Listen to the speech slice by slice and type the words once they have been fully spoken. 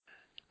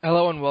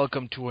Hello and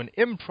welcome to an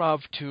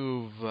improv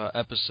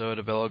episode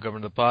of Hello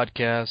Governor the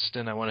podcast.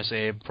 And I want to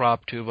say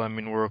improv I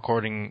mean we're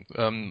recording.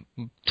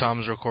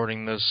 Tom's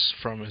recording this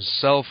from his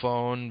cell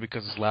phone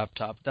because his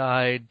laptop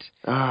died.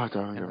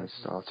 Don't get me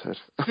started.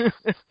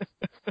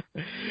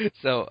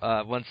 So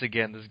once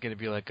again, this is going to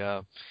be like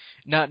a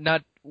not.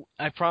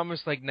 I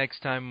promise, like next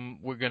time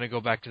we're going to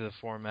go back to the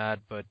format,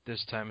 but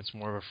this time it's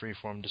more of a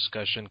free-form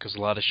discussion because a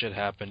lot of shit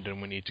happened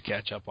and we need to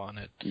catch up on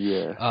it.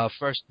 Yeah.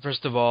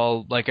 First of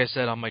all, like I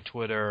said on my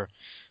Twitter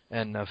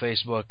and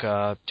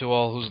Facebook, to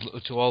all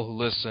who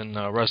listen,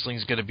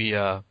 wrestling's going to be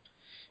a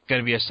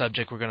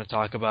subject we're going to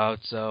talk about.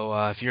 So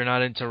if you're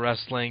not into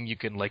wrestling, you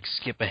can like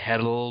skip ahead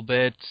a little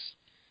bit.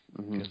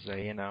 Because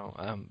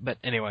but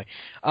anyway,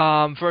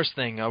 first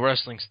thing,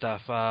 wrestling stuff.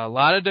 A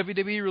lot of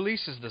WWE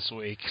releases this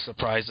week,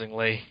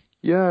 surprisingly.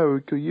 Yeah,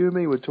 you and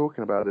me were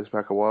talking about this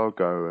back a while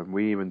ago, and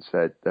we even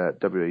said that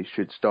WWE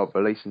should stop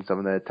releasing some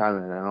of their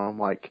talent. And I'm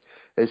like,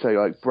 it's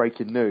like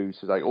breaking news.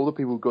 It's like all the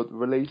people who got the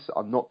release,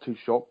 I'm not too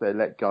shocked they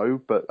let go,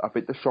 but I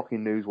think the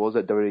shocking news was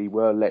that WWE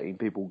were letting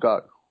people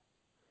go.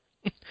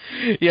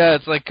 Yeah,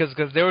 it's like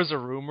because there was a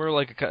rumor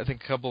like I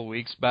think a couple of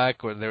weeks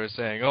back where they were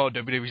saying, "Oh,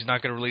 WWE's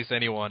not going to release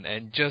anyone,"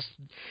 and just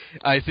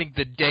I think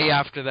the day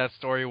after that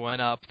story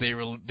went up,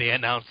 they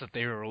announced that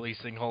they were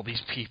releasing all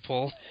these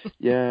people.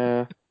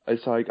 Yeah,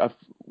 it's like like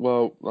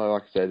I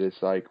said,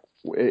 it's like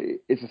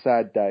it's a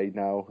sad day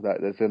now that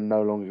there's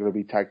no longer going to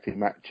be tag team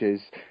matches.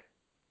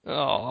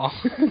 Oh.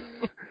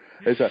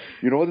 It's like,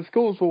 you know what the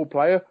school's for,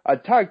 player? A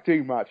tag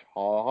team match.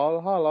 Holla, holla,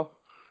 holla.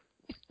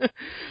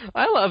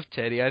 I love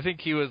Teddy. I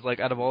think he was like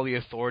out of all the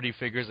authority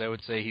figures, I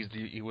would say he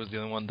was the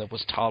only one that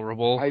was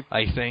tolerable. I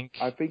think.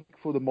 I think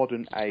for the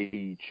modern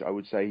age, I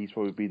would say he's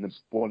probably been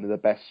one of the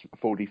best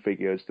 40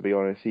 figures. To be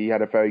honest, he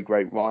had a very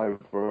great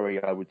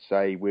rivalry, I would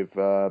say, with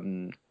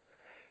Eric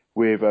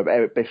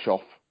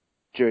Bischoff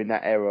during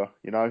that era.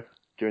 You know,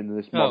 during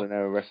this modern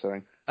era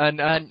wrestling. And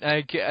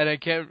I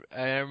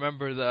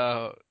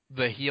remember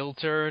the heel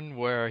turn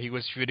where he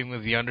was feuding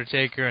with the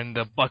Undertaker and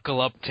the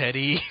buckle up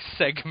Teddy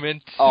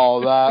segment.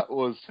 Oh, that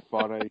was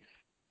funny.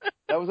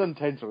 That was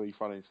intentionally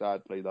funny,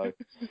 sadly though.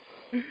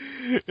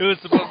 It was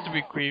supposed to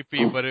be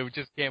creepy, but it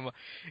just came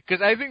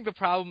because I think the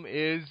problem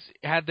is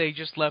had they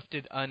just left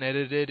it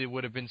unedited, it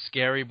would have been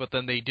scary. But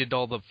then they did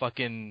all the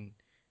fucking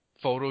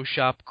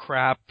Photoshop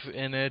crap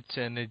in it,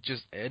 and it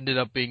just ended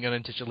up being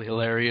unintentionally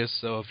hilarious.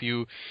 So if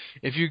you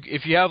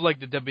have like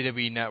the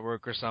WWE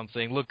Network or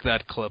something, look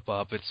that clip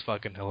up. It's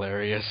fucking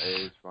hilarious.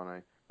 It is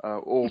funny.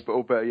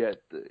 Or better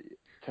yet,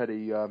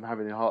 Teddy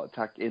having a heart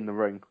attack in the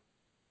ring.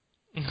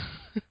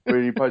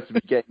 When he's supposed to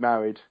be getting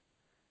married.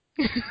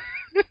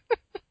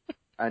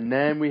 And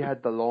then we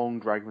had the long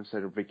drag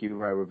instead of Vicky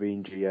Guerrero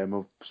being GM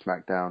of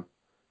SmackDown.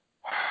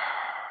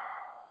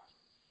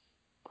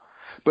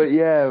 But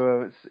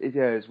yeah,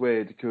 it's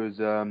weird because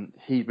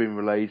he's been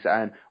released,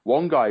 and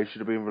one guy should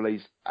have been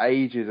released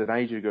ages and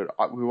ages ago,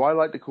 who I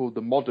like to call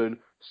the modern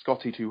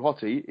Scotty Too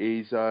Hottie,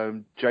 is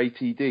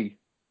JTD.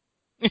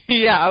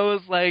 Yeah, I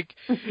was like,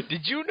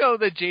 did you know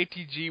that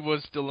JTG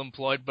was still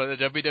employed by the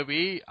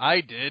WWE? I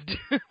did.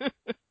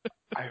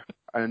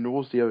 And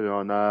what's the other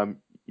one?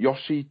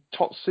 Yoshi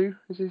Totsu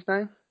is his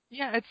name?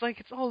 Yeah, it's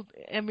all.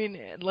 I mean,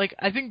 like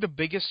I think the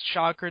biggest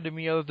shocker to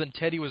me, other than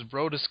Teddy, was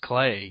Brodus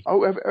Clay.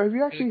 Oh, have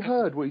you actually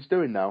heard what he's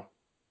doing now?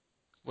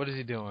 What is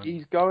he doing?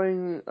 He's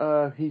going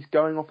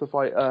off the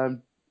fight.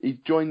 He's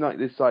joined like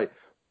this like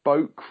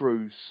boat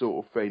cruise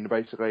sort of thing.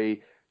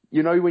 Basically,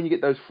 you know when you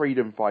get those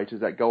freedom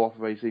fighters that go off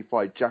and basically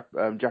fight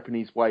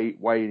Japanese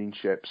whaling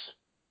ships.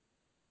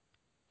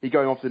 He's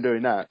going off and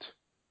doing that.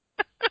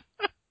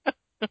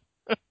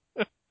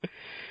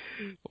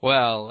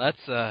 Well, that's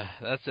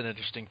an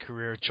interesting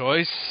career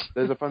choice.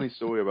 There's a funny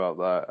story about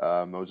that.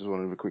 I was just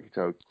wanting to quickly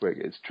tell.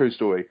 It's a true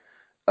story.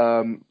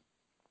 Um,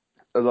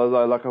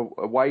 like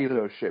a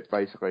whaler ship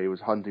basically. It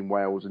was hunting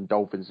whales and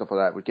dolphins and stuff like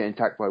that. Was getting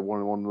attacked by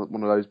one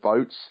of those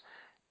boats,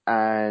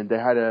 and they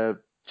had a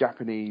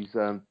Japanese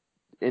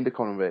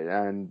intercom of it,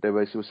 and they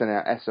were sending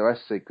out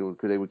SOS signals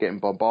because they were getting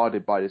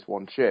bombarded by this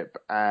one ship.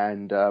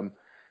 And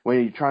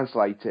when you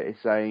translate it,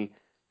 it's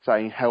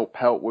saying help,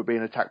 help, we're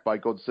being attacked by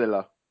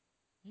Godzilla.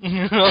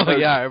 Oh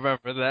yeah, I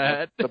remember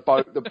that. The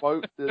boat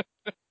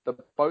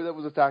that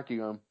was attacking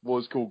them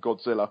was called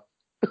Godzilla.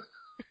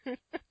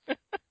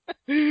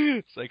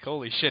 It's like,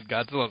 holy shit,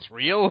 Godzilla's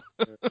real.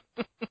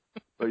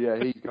 But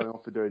yeah, he's going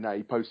off for doing that.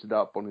 He posted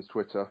up on his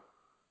Twitter.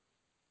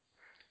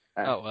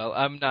 Oh well,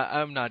 I'm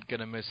not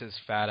gonna miss his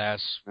fat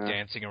ass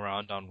dancing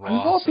around on Raw. A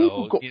lot of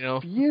people got you know,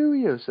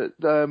 furious at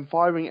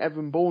firing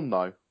Evan Bourne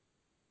though.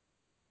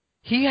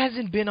 He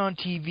hasn't been on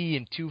TV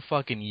in 2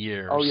 fucking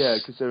years. Oh yeah,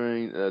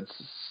 considering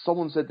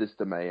someone said this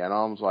to me, and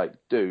I was like,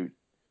 dude,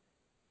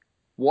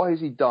 what has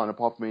he done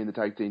apart from being the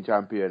tag team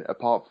champion?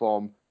 Apart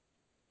from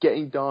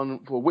getting done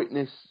for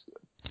witness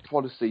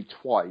policy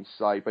twice,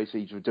 like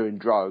basically for doing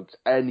drugs,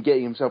 and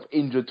getting himself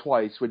injured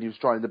twice when he was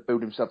trying to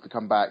build himself to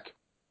come back.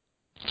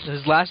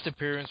 His last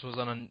appearance was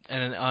on an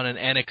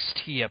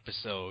NXT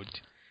episode.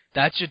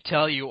 that should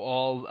tell you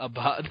all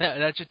about that.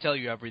 That should tell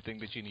you everything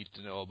that you need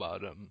to know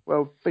about him.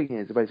 Well, the thing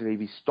is, basically, if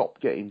he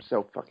stopped getting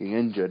himself fucking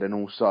injured and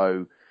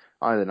also,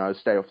 I don't know,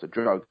 stay off the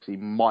drugs, they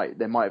might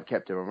have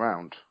kept him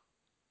around.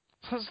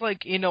 Plus,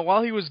 like,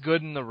 while he was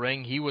good in the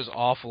ring, he was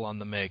awful on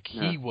the mic.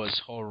 Yeah. He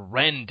was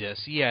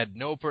horrendous. He had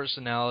no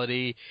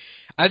personality.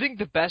 I think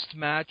the best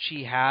match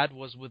he had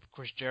was with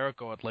Chris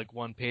Jericho at, like,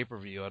 one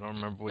pay-per-view. I don't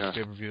remember which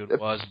pay-per-view it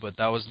was, but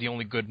that was the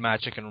only good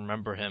match I can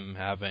remember him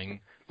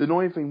having. The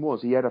annoying thing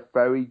was, he had a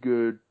very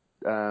good,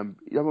 you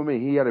know what I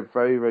mean? He had a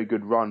very, very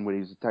good run when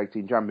he was a tag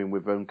team champion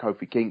with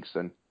Kofi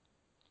Kingston.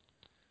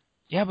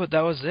 Yeah, but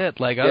that was it.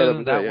 Like, other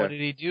than that, what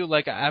did he do?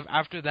 Like,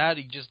 after that,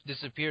 he just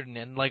disappeared.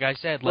 And like I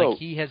said, like,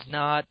 he has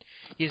not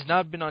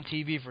been on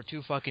TV for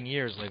 2 fucking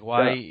years. Like,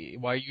 why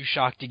are you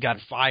shocked he got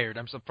fired?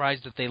 I'm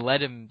surprised that they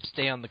let him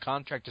stay on the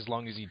contract as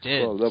long as he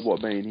did. Well, that's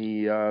what I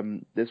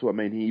mean. That's what I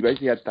mean. He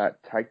basically had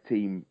that tag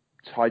team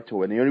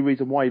title, and the only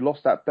reason why he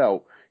lost that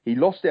belt, he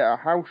lost it at a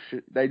house.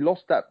 They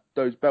lost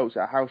those belts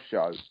at a house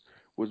show,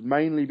 was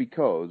mainly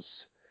because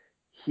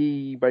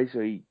he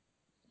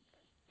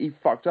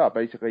fucked up.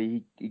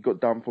 Basically, he got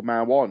done for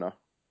marijuana.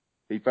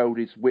 He failed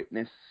his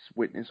witness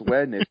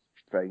awareness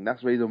thing.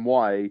 That's the reason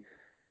why.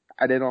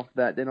 And then after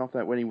that,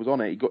 when he was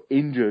on it, he got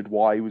injured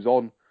while he was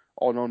on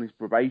his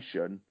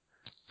probation.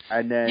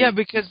 And then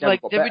because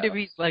like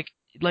WWE's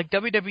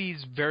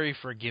WWE's very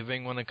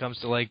forgiving when it comes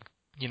to like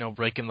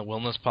breaking the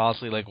wellness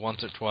policy like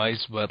once or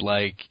twice, but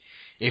like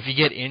if you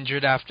get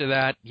injured after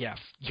that, yeah,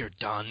 you're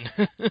done.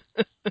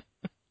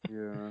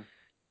 Yeah.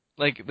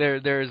 Like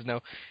there is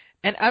no.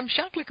 And I'm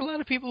shocked, like, a lot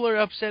of people are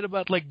upset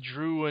about, like,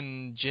 Drew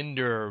and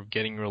Jinder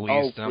getting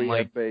released. And I'm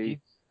like,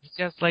 it's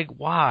just like,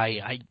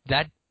 why?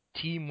 That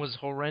team was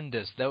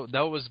horrendous. That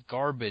was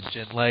garbage.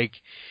 And, like,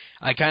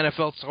 I kind of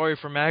felt sorry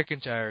for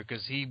McIntyre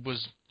because he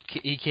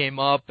came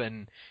up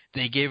and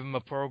they gave him a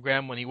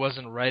program when he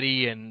wasn't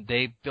ready and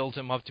they built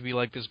him up to be,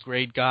 like, this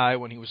great guy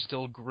when he was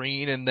still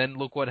green. And then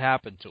look what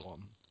happened to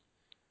him.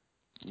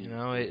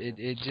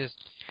 It just...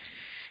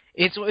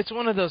 It's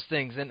one of those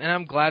things, and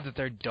I'm glad that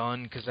they're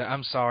done. Because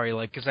I'm sorry,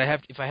 like, if I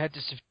had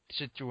to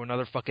sit through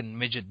another fucking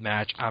midget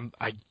match,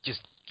 I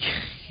just,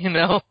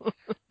 Yeah,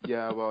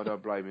 well,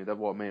 don't blame me. That's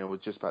what I mean. I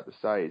was just about to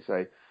say,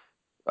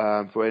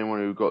 for anyone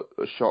who got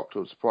shocked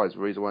or surprised, the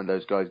reason why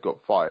those guys got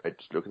fired,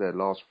 just look at their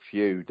last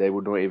feud. They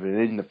were not even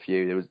in the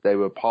feud. They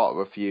were part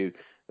of a feud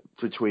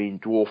between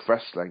Dwarf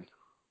Wrestling.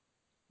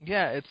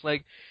 Yeah, it's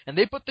like, and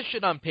they put the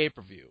shit on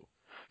pay-per-view.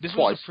 This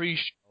Twice. was a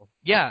pre-show.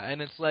 Yeah,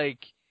 and it's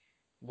like,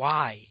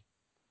 why?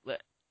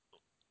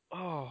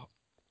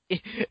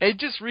 It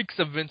just reeks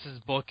of Vince's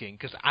booking.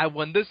 Because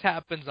when this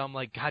happens, I'm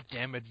like, God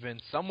damn it,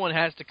 Vince! Someone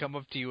has to come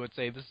up to you and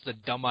say this is a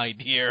dumb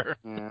idea.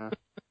 Yeah.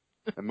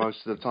 And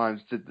most of the time,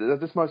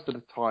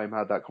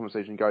 had that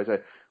conversation go, say,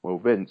 well,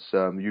 Vince,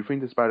 you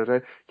think this is a bad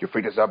idea? You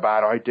think it's a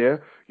bad idea?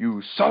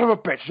 You son of a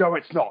bitch! No,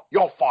 it's not.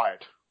 You're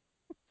fired.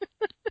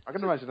 I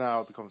can imagine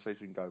how the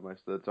conversation can go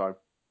most of the time.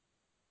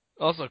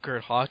 Also,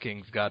 Kurt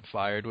Hawkins got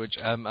fired, which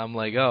I'm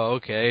like, oh,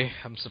 okay.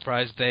 I'm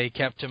surprised they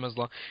kept him as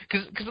long...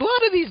 Because a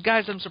lot of these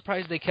guys, I'm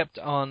surprised they kept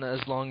on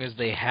as long as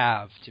they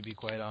have, to be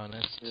quite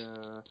honest.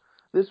 Yeah.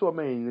 This is what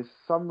I mean.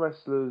 Some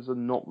wrestlers are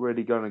not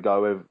really going to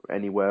go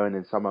anywhere, and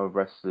then some other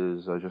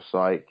wrestlers are just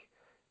like,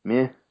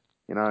 meh.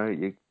 I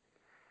mean,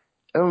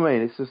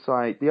 it's just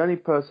like, the only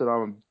person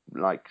I'm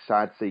like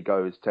sad to see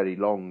go is Teddy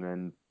Long,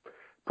 and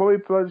probably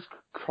Brodus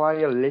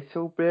Clay a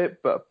little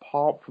bit, but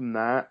apart from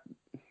that,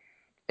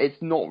 it's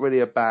not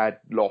really a bad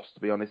loss, to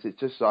be honest. It's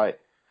just like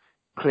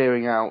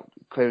clearing out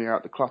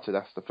the clutter.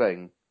 That's the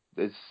thing.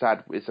 It's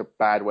sad. It's a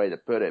bad way to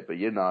put it, but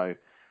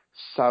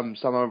some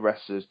other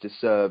wrestlers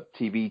deserve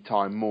TV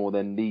time more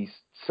than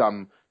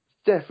some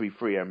definitely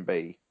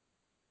 3MB.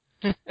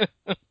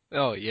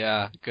 Oh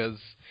yeah, because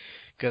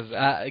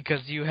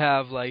you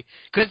have like,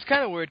 because it's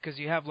kind of weird because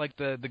you have like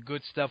the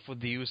good stuff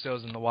with the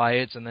Usos and the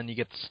Wyatts, and then you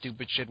get the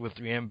stupid shit with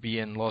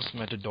 3MB and Los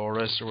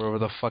Matadores or whatever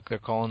the fuck they're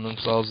calling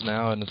themselves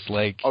now, and it's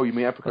like, oh, you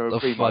mean Epico and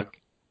Primo?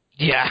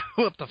 Yeah,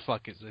 what the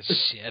fuck is this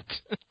shit?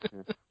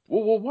 Yeah.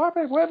 Well,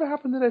 whatever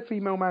happened to their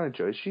female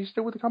manager? Is she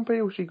still with the company,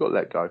 or she got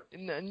let go?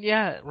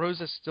 Yeah,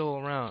 Rosa's still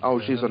around. Oh,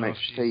 she's on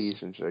NXT,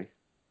 isn't she?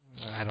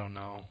 I don't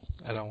know.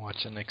 I don't watch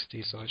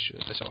NXT, so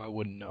I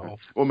wouldn't know.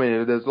 Well, I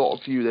mean, there are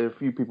a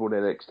few people in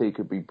NXT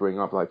could be bringing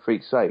up, like,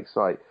 freak sakes,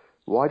 like,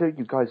 why don't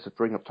you guys just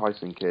bring up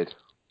Tyson Kidd?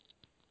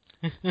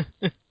 I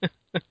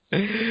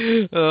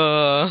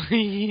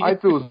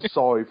feel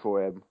sorry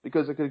for him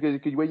because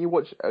when you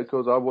watch,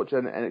 because I watch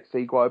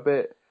NXT quite a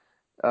bit,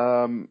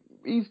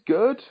 he's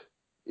good.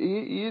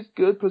 He is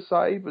good per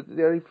se, but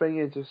the only thing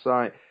is just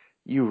like,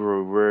 you're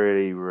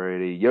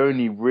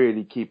only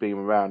really keeping him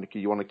around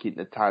because you want to keep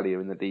Natalya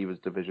in the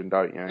Divas division,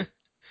 don't you?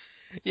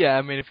 Yeah,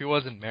 I mean, if he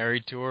wasn't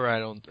married to her, I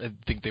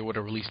think they would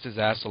have released his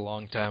ass a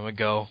long time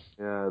ago.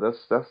 Yeah,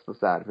 that's the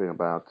sad thing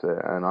about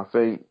it, and I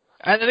think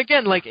And then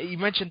again, like you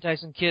mentioned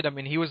Tyson Kidd, I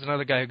mean, he was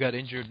another guy who got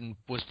injured and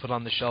was put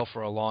on the shelf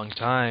for a long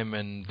time,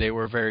 and they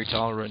were very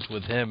tolerant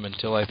with him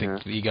until I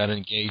think he got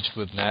engaged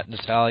with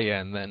Natalia,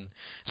 and then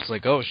it's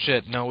like, oh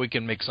shit, now we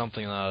can make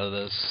something out of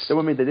this. So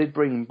I mean, they did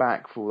bring him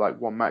back for like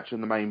one match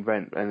in the main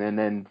event, and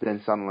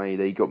then suddenly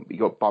he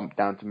got bumped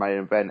down to main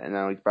event, and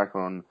now he's back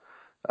on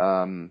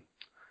NXT.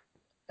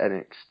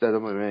 That's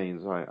what it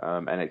means, like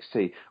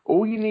NXT.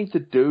 All you need to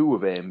do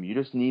with him, you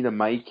just need to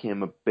make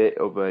him a bit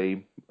of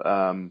a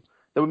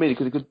that would mean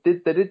because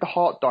they did the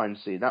Hart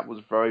Dynasty, and that was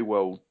very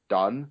well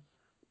done.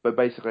 But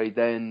basically,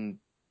 then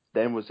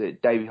was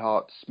it David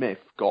Hart Smith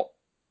got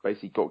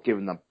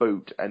given the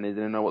boot, and they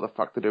didn't know what the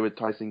fuck to do with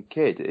Tyson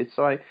Kidd. It's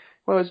like,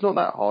 well, it's not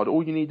that hard.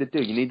 All you need to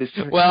do, you need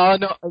to. Well,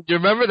 no, do you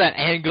remember that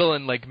angle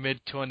in like mid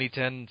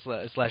 2010 /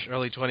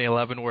 early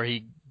 2011 where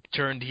he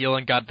turned heel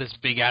and got this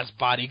big ass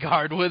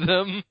bodyguard with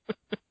him?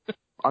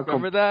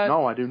 Remember that?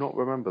 No, I do not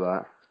remember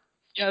that.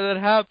 Yeah, that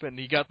happened.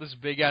 He got this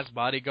big-ass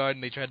bodyguard,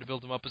 and they tried to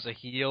build him up as a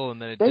heel,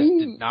 and then it just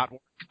did not work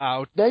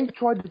out. They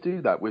tried to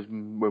do that with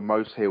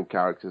most heel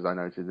characters, I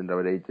noticed in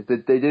WWE.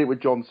 They did it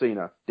with John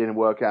Cena, didn't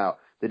work out.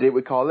 They did it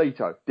with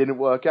Carlito, didn't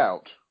work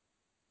out.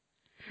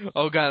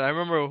 Oh, God, I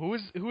remember,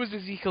 who was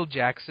Ezekiel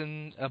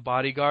Jackson a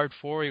bodyguard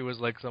for? He was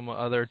like some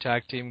other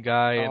tag team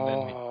guy, and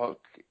then he was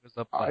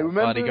a I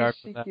remember bodyguard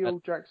Ezekiel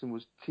Jackson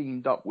was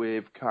teamed up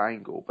with Kurt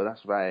Angle, but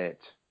that's about it.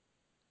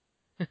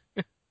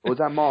 Or was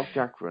that Mark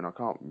Jacqueline? I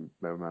can't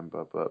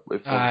remember, but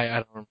I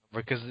don't remember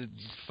because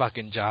it's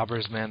fucking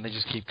jobbers, man. They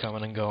just keep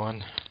coming and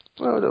going.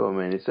 Well, I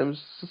mean, it's,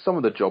 some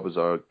of the jobbers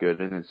are good,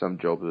 and then some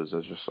jobbers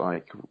are just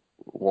like,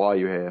 "Why are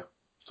you here?"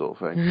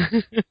 sort of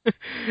thing.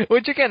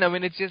 Which again, I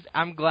mean, it's just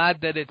I'm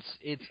glad that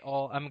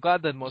I'm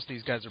glad that most of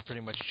these guys are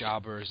pretty much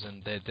jobbers,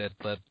 and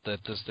that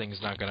this thing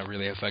is not going to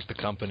really affect the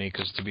company.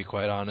 Because to be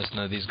quite honest,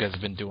 none of these guys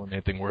have been doing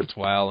anything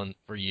worthwhile and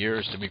for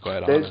years. To be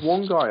quite honest, there's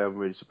one guy I'm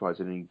really surprised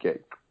I didn't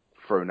get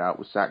thrown out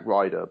was Zack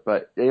Ryder,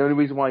 but the only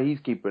reason why he's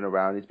keeping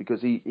around is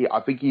because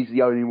I think he's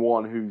the only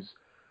one who's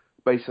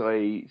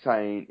basically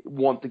saying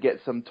want to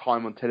get some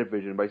time on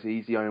television. Basically,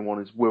 he's the only one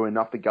who's willing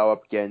enough to go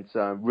up against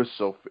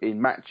Rusev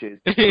in matches.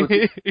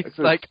 It's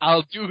like,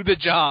 I'll do the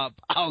job.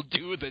 I'll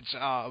do the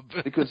job.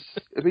 Because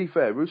to be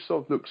fair,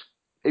 Rusev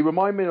he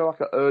reminded me of like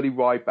an early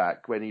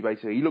Ryback when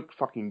he looked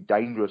fucking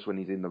dangerous when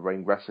he's in the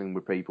ring wrestling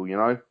with people, you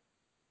know?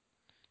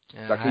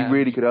 Yeah, like he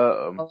really could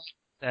hurt them.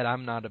 That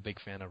I'm not a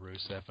big fan of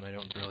Rusev, and I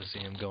don't really see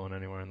him going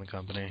anywhere in the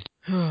company.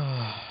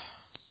 Yeah.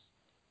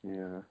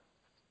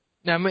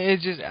 No, I mean,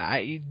 it's just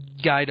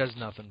guy does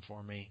nothing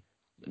for me.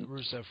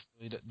 Rusev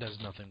really does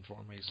nothing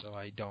for me, so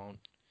I don't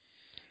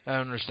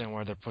understand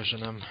why they're pushing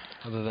him.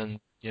 Other than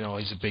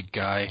he's a big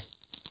guy.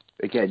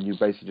 Again, you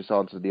basically just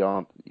answered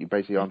You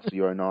basically answered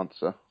your own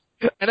answer.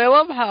 And I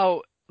love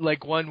how,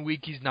 like, 1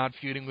 week he's not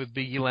feuding with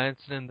Biggie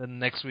Langston, and then the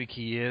next week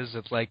he is.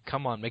 It's like,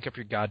 come on, make up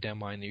your goddamn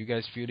mind. Are you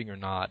guys feuding or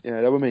not?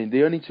 Yeah, that would mean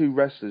the only two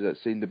wrestlers that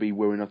seem to be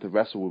willing enough to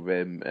wrestle with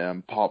him,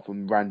 apart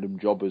from random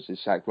jobbers,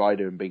 is Zack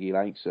Ryder and Biggie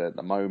Langston at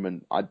the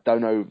moment. I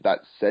don't know if that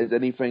says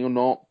anything or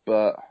not,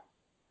 but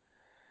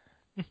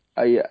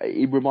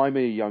he reminds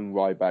me of young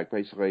Ryback,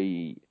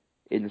 basically,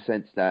 in the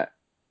sense that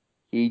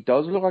he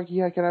does look like he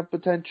can have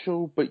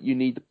potential, but you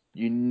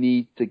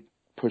need to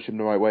push him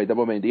the right way. That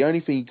I mean, the only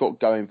thing he got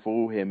going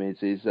for him is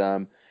his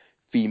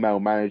female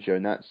manager,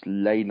 and that's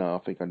Lana, I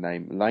think her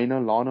name.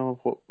 Lana,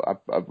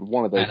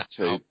 one of those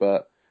two.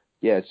 But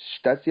yeah,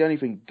 that's the only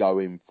thing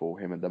going for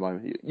him at the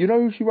moment. You know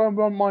who she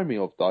remind me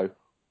of though?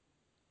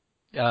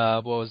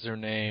 What was her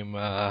name?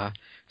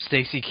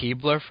 Stacy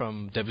Keibler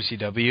from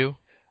WCW.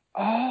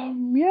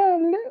 Yeah,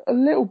 a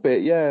little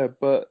bit, yeah,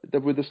 but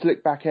with the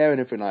slick back hair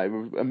and everything, like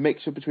a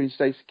mixture between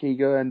Stacy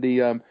Keibler and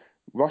the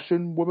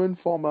Russian woman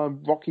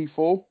from Rocky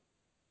IV.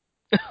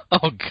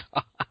 Oh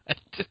God!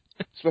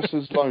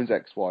 Sylvester Stallone's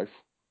ex-wife.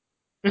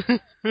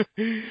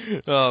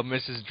 Oh,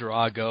 Mrs.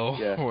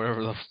 Drago, or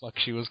whatever the fuck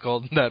she was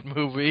called in that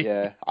movie.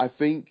 Yeah, I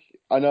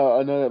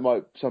know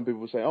that some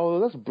people will say, oh,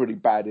 that's a pretty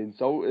bad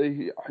insult.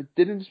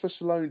 Didn't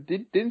Sylvester Stallone,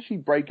 didn't she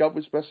break up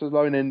with Sylvester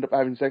Stallone and end up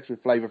having sex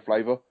with Flavor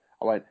Flav?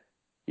 I went,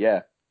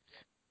 yeah.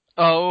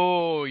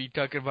 Oh, you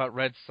talking about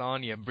Red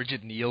Sonja,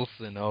 Bridget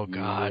Nielsen? Oh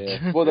God.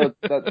 Yeah. Well,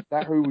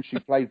 that who was she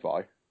played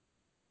by?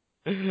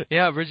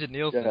 Yeah, Bridget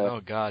Nielsen. Yeah.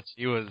 Oh God,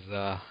 she was.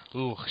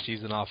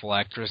 She's an awful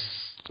actress.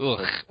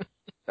 Ugh.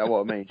 That's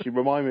what I mean. She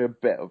reminded me a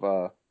bit of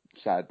her,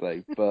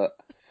 sadly, but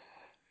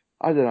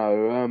I don't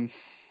know.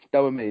 That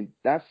would mean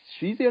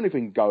she's the only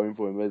thing going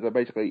for him. Is that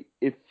basically,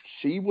 if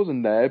she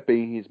wasn't there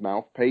being his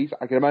mouthpiece,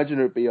 I can imagine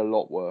it would be a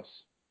lot worse.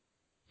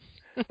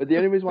 But the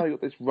only reason why I got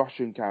this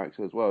Russian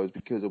character as well is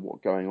because of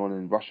what's going on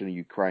in Russia and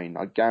Ukraine.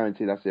 I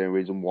guarantee that's the only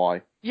reason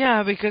why.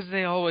 Yeah, because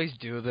they always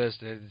do this.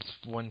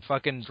 When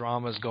fucking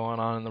drama's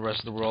going on in the rest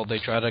of the world, they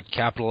try to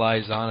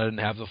capitalize on it and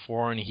have the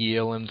foreign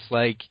heel, and it's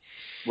like,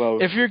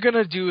 well, if you're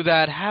gonna do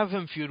that, have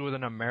him feud with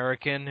an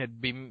American.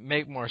 It'd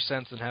make more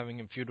sense than having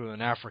him feud with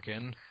an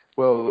African.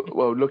 Well,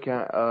 look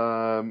at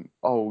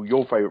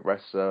your favorite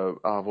wrestler.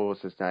 What was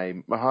his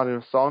name?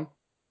 Muhammad Hassan.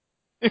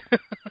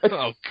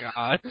 Oh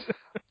God.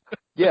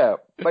 Yeah,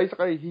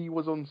 basically he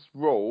was on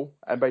Raw,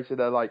 and basically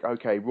they're like,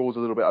 okay, Raw's a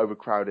little bit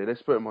overcrowded.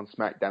 Let's put him on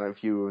SmackDown and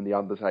feud and the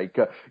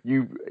Undertaker.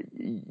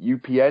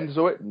 UPN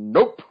saw it.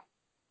 Nope,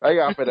 ain't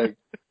happening.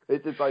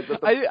 It's just like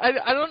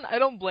I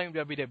don't blame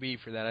WWE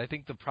for that. I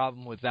think the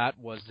problem with that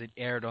was it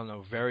aired on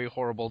a very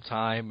horrible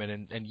time,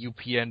 and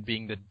UPN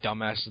being the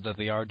dumbasses that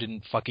they are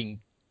didn't fucking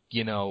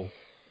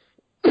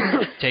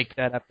take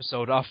that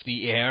episode off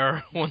the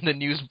air when the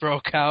news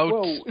broke out.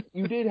 Well,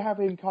 you did have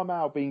him come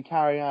out being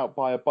carried out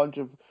by a bunch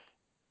of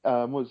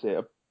what was it?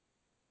 A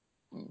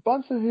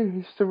bunch of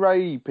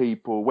Saray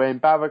people wearing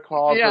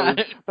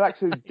balaclavas, black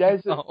suit,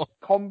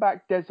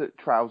 combat desert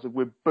trousers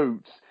with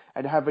boots,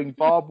 and having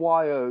barbed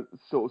wire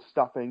sort of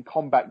stuff in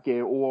combat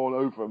gear all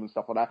over them and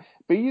stuff like that,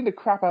 beating the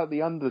crap out of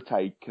the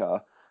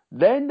Undertaker.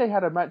 Then they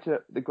had a match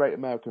at the Great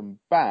American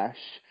Bash,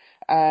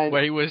 and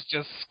where he was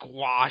just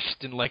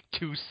squashed in like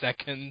 2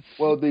 seconds.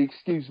 Well, the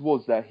excuse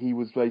was that he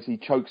was basically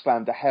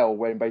chokeslammed to hell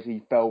when basically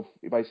he fell.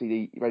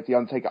 Basically,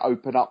 Undertaker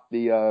opened up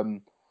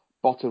the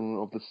bottom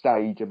of the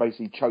stage and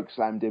basically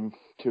chokeslammed him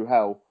to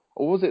hell.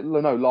 Or was it?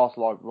 No, Last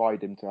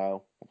Ride him to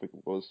hell. I think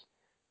it was.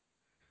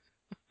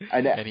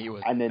 And he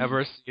was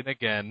never seen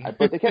again.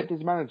 But they kept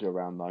his manager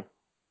around though.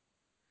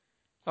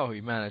 Oh,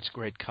 he managed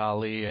Great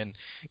Khali, and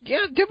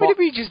yeah,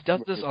 WWE just does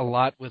this a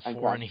lot with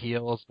foreign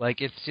heels. Like,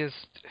 it's just,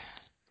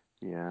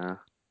 yeah,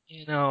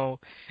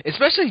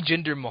 especially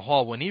Jinder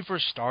Mahal. When he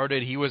first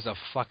started, he was a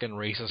fucking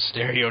racist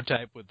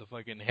stereotype with the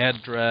fucking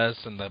headdress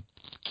and the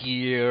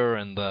gear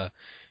and the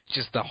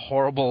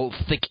horrible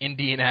thick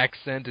Indian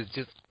accent. It's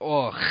just,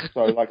 ugh.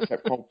 So like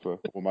Sepp Culper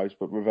almost,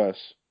 but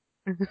reverse.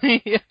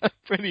 Yeah,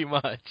 pretty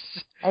much.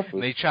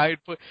 They tried,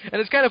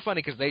 and it's kind of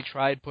funny because they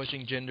tried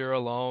pushing Jinder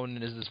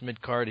alone as this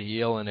mid-card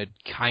heel, and it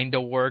kind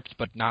of worked,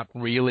 but not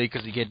really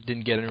because he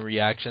didn't get any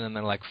reaction, and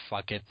they're like,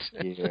 "Fuck it."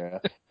 Yeah,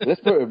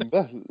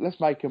 let's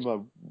make him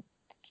a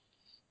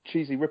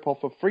cheesy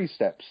rip-off of Three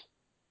Steps.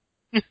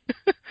 and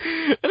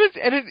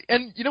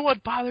you know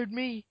what bothered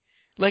me?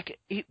 Like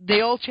they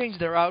all changed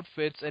their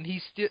outfits, and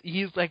he's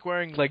like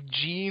wearing like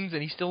jeans,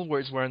 and he still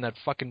wearing that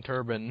fucking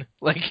turban.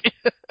 Like,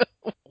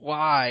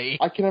 why?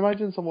 I can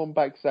imagine someone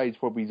backstage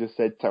probably just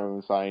said to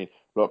him saying,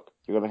 "Look,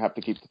 you're gonna have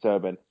to keep the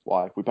turban.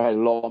 Why? We paid a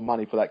lot of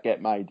money for that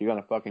get made. You're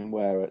gonna fucking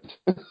wear it."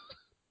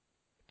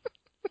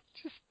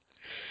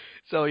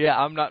 So yeah,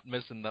 I'm not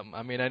missing them.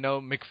 I mean, I know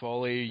Mick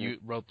Foley, you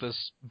wrote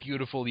this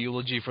beautiful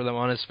eulogy for them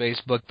on his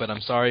Facebook, but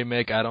I'm sorry,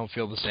 Mick, I don't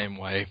feel the same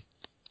way.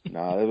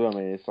 No, that's what I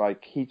mean. It's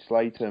like Heath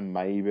Slater,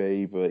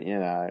 maybe, but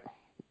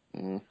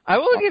I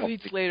will give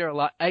Heath Slater a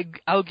lot.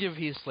 I'll give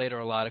Heath Slater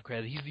a lot of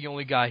credit. He's the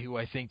only guy who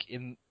I think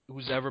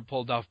who's ever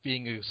pulled off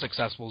being a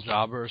successful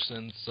jobber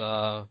since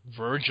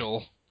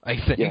Virgil. I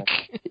think. Yeah.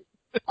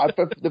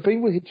 But the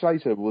thing with Heath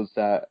Slater was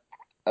that,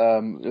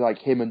 like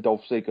him and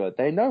Dolph Ziggler,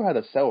 they know how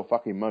to sell a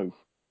fucking move.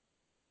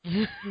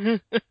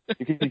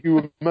 If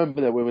you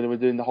remember that when they were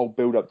doing the whole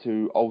build-up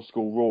to Old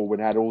School Raw, when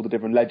they had all the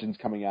different legends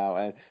coming out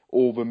and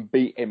all of them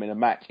beat him in a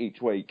match each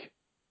week.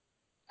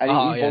 And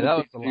that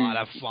was a lot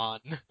of fun.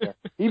 Yeah.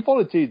 He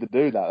volunteered to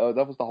do that.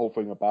 That was the whole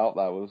thing about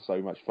that. It was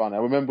so much fun. I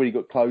remember when he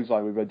got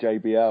clothesline with a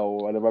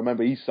JBL, and I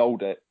remember he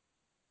sold it.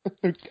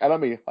 And I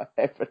mean,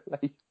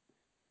 heavily.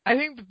 I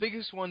think the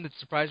biggest one that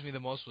surprised me the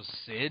most was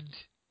Sid.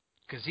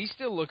 Because he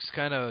still looks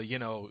kind of,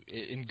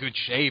 in good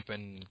shape,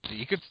 and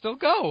he could still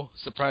go,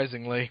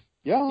 surprisingly.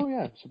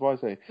 Yeah,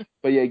 surprisingly.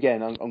 But yeah,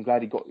 again, I'm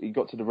glad he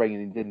got to the ring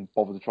and he didn't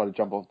bother to try to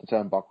jump off the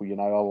turnbuckle,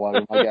 otherwise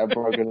he might get a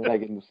broken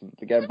leg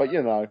again. But,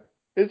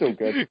 it's all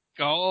good.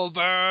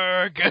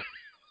 Goldberg!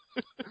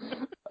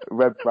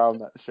 Red Brown,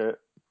 that shit.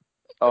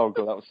 Oh,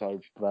 God, that was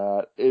so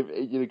bad.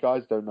 If you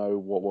guys don't know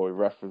what we're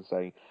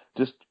referencing,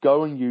 just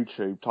go on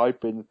YouTube,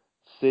 type in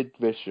Sid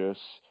Vicious,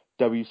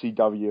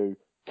 WCW,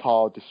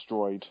 car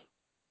destroyed.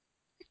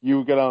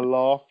 You're going to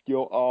laugh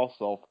your arse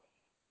off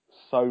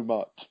so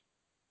much.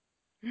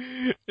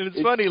 And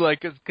it's funny,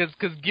 like,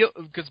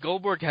 because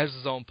Goldberg has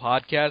his own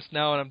podcast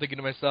now, and I'm thinking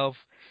to myself,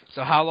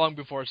 so how long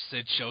before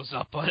Sid shows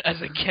up as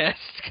a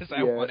guest? Because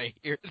I want to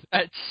hear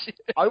that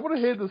shit. I want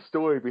to hear the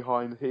story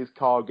behind his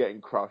car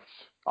getting crushed.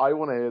 I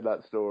want to hear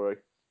that story.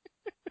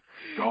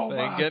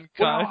 Goldberg,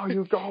 where are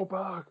you,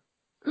 Goldberg?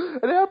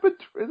 And it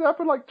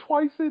happened like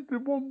twice in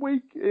 1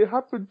 week. It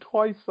happened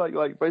twice,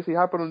 like basically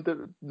happened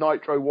on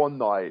Nitro one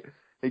night.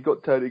 He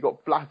got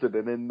flattered,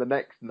 and then the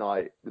next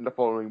night, in the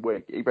following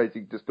week, he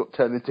basically just got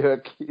turned into a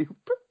cube.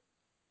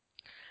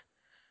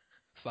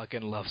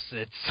 Fucking love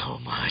Sid so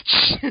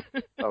much.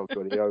 Oh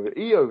god,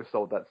 he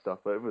oversold that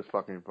stuff, but it was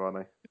fucking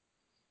funny.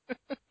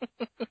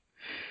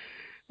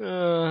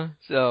 Yeah,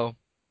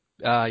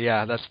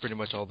 that's pretty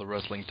much all the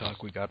wrestling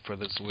talk we got for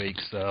this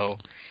week. So,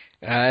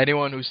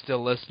 anyone who's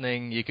still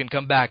listening, you can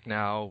come back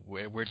now.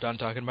 We're done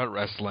talking about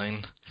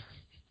wrestling.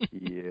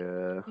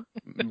 Yeah.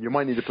 You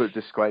might need to put a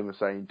disclaimer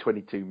saying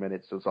 22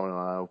 minutes or something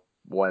like that,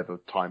 whatever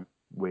time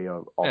we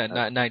are on.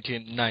 Yeah,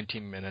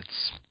 19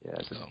 minutes. Yeah,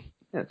 just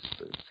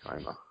a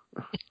disclaimer.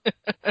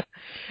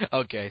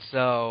 Okay,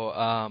 so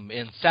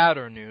in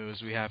sadder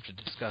news, we have to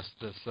discuss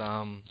this.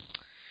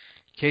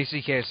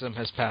 Casey Kasem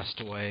has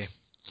passed away.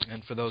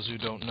 And for those who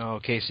don't know,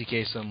 Casey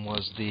Kasem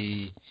was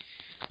the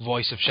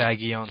voice of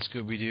Shaggy on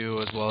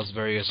Scooby-Doo, as well as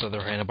various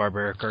other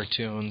Hanna-Barbera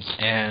cartoons,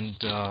 and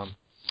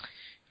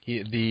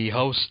the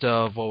host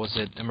of, what was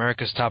it,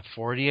 America's Top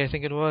 40, I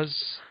think it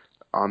was?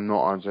 I'm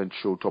not 100%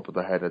 sure top of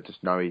the head. I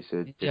just know he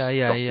said.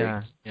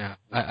 Yeah.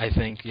 I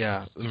think,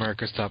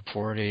 America's Top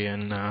 40,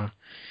 and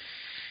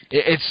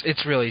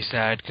it's really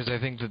sad because I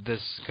think that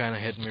this kind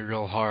of hit me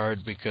real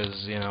hard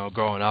because,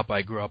 growing up,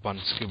 I grew up on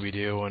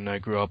Scooby-Doo and I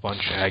grew up on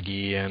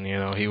Shaggy, and,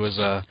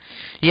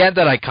 he had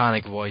that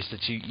iconic voice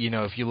that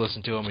if you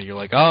listen to him and you're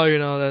like,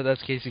 oh,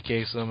 that's Casey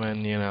Kasem,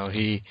 and,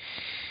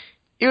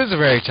 he was a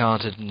very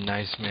talented and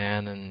nice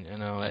man, and,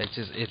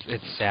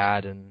 it's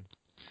sad, and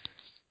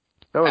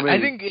No, I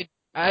think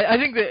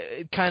that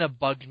it kind of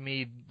bugged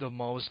me the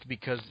most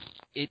because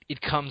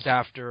it comes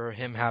after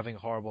him having a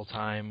horrible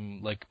time,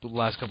 like the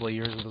last couple of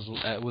years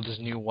with his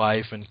new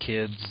wife and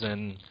kids,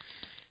 and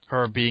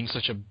her being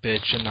such a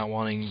bitch and not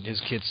wanting his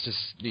kids to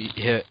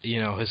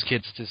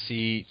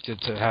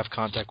have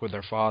contact with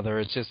their father.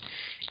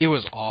 It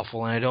was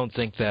awful, and I don't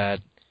think that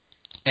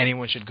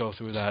anyone should go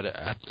through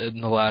that in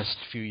the last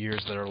few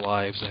years of their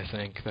lives. I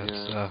think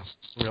that's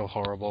real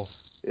horrible.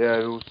 Yeah,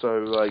 and also,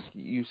 like,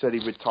 you said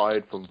he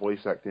retired from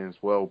voice acting as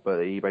well,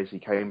 but he basically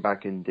came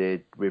back and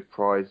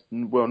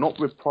not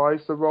reprise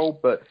the role,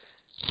 but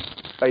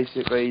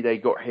basically they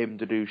got him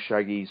to do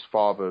Shaggy's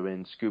father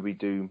in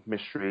Scooby-Doo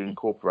Mystery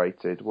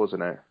Incorporated,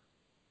 wasn't it?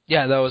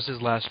 Yeah, that was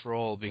his last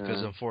role,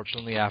 because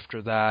unfortunately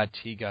after that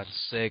he got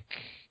sick,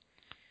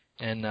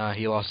 and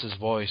he lost his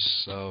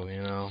voice, so,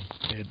 it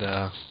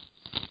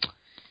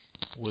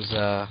was,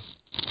 I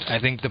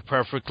think, the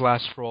perfect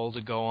last role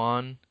to go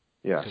on.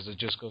 Yeah. Because it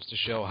just goes to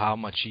show how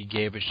much he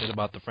gave a shit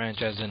about the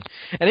franchise. And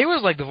he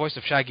was, like, the voice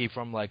of Shaggy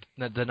from, like,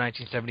 the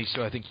 1970s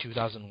to, I think,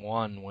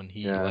 2001 when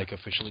he, like,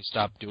 officially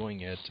stopped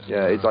doing it. And,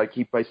 it's like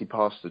he basically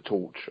passed the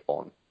torch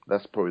on.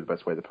 That's probably the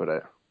best way to put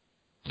it.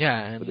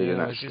 Yeah, and,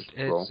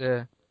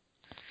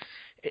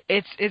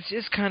 it's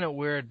just kind of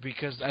weird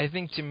because I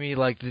think to me,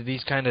 like,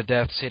 these kind of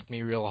deaths hit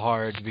me real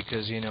hard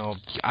because,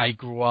 I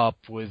grew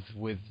up with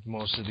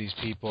most of these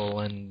people,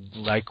 and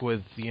like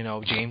with,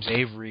 James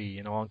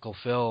Avery, Uncle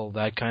Phil,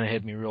 that kind of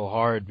hit me real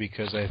hard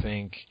because I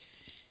think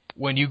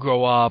when you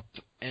grow up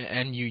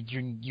and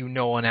you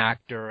know an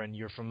actor and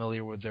you're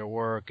familiar with their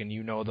work and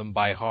you know them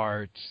by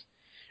heart,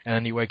 and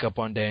then you wake up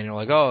one day and you're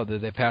like, oh,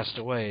 they passed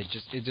away, it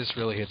just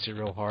really hits you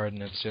real hard,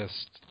 and it's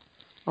just...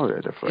 Oh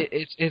yeah, definitely.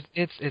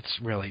 It's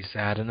really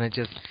sad, and I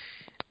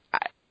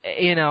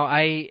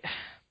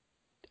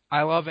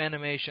love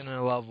animation and I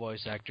love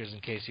voice actors,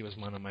 and Casey was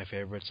one of my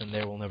favorites, and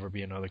there will never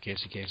be another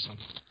Casey Kasem.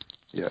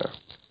 Yeah,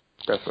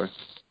 definitely.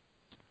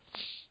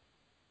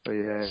 But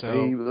yeah, he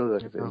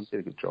did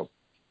a good job.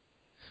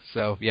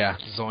 So yeah,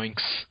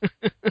 zoinks.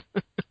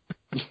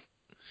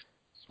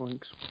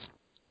 Zoinks.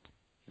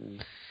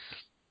 Yeah.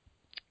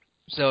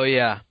 So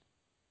yeah,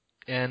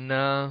 and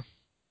I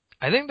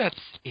think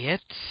that's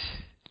it.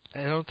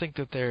 I don't think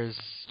that there's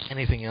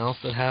anything else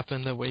that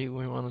happened that we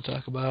want to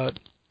talk about.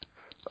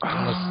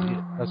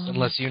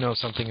 Unless you know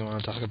something you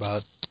want to talk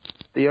about.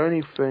 The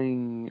only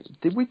thing...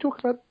 Did we talk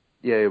about...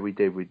 Yeah, we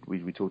did. We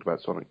talked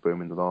about Sonic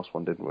Boom in the last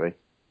one, didn't we?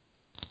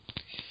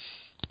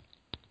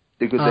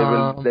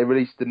 Because they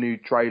released the new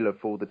trailer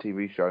for the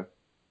TV show.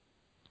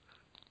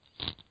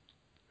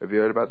 Have you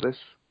heard about this?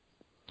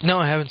 No,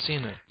 I haven't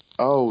seen it.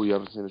 Oh, you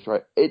haven't seen this,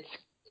 right?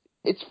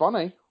 It's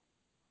funny.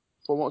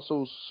 From what I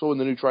saw in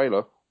the new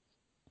trailer.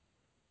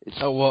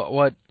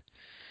 What?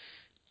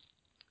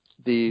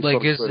 The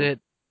like, is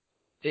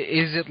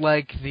it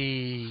like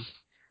the...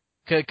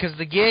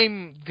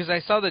 Because I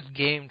saw the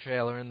game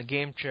trailer, and the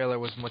game trailer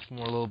was a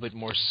little bit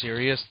more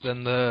serious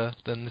than the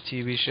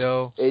TV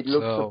show. It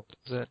looks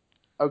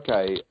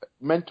okay.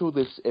 Mental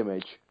this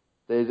image.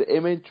 There's an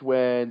image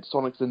when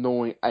Sonic's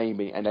annoying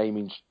Amy, and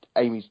Amy's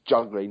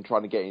juggling,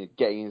 trying to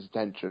getting his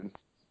attention.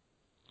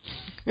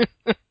 I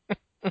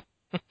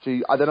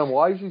don't know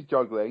why she's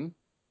juggling.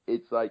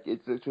 It's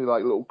literally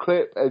like a little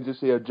clip, and just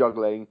see her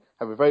juggling,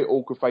 have a very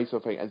awkward face or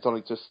thing, and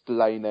Sonic's just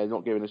laying there,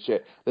 not giving a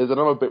shit. There's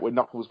another bit where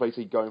Knuckles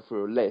basically going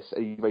through a list,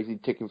 and he's basically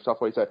ticking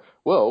stuff away. So,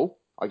 well,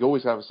 I can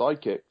always have a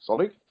sidekick.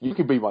 Sonic, you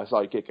can be my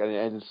sidekick,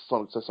 and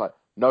Sonic's just like,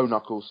 no,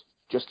 Knuckles,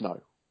 just no.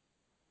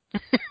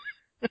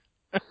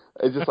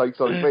 It's just like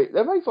Sonic.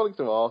 They make Sonic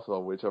to an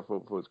arsehole, which I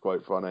thought was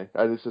quite funny.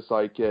 And it's just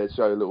like show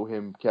a little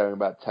him caring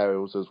about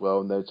Tails as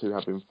well, and they're two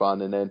having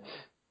fun. And then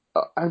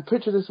and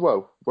picture this as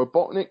well: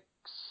 Robotnik's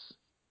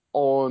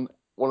on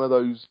one of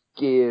those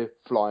gear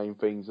flying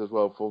things as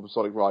well for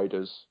Sonic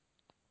Riders.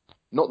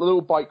 Not the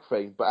little bike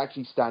thing, but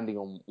actually standing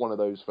on one of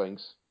those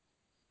things.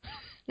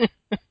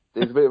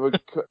 There's a bit of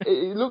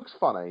it looks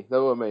funny.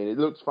 Know what I mean? It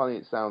looks funny.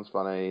 It sounds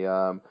funny.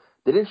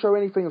 They didn't show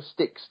anything of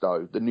Styx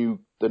though, the new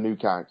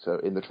character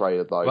in the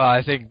trailer though. Well,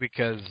 I think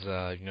because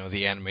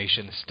the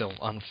animation is still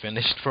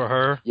unfinished for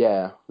her.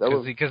 Yeah,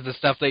 because the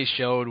stuff they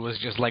showed was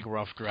just like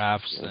rough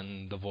drafts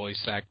and the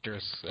voice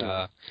actors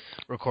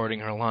recording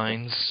her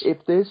lines.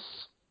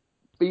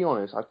 Be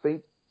honest, I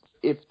think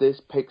if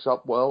this picks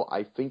up well,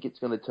 I think it's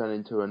going to turn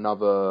into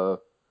another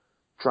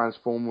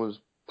Transformers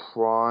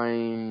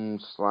Prime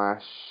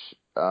slash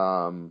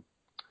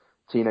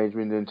Teenage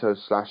Mutant Ninja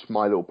slash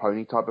My Little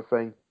Pony type of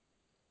thing.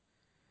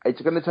 It's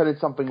going to turn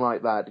into something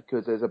like that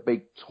because there's a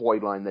big toy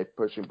line they're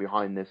pushing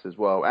behind this as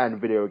well,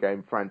 and video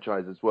game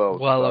franchise as well.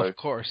 Well, of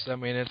course. I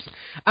mean,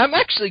 I'm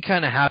actually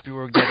kind of happy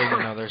we're getting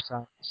another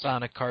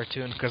Sonic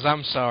cartoon because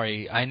I'm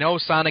sorry. I know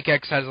Sonic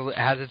X has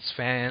its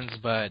fans,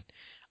 but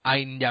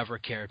I never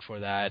cared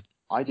for that.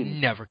 I didn't.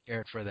 Never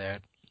cared for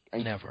that.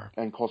 Never.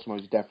 And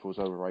Cosmo's death was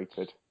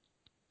overrated.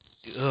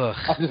 Ugh.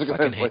 I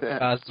fucking hate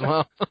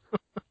Cosmo.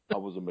 I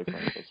wasn't a big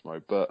fan of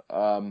Cosmo, but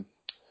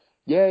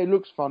yeah, it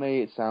looks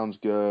funny. It sounds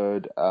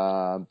good.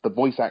 The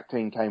voice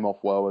acting came off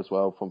well as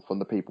well from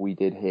the people we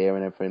did hear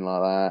and everything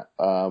like that.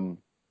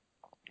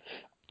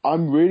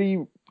 I'm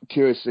really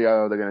curious to see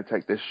how they're going to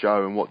take this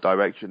show and what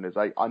direction it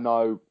is. I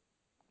know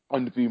I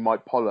interviewed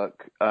Mike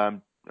Pollock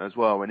as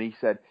well, and he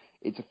said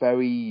it's a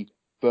very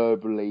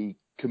verbally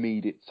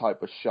comedic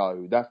type of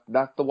show.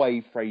 That's the way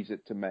he phrased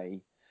it to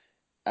me.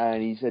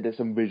 And he said there's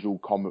some visual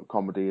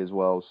comedy as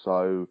well.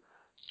 So.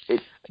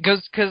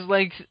 Because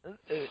listening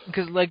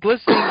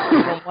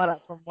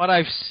from what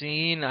I've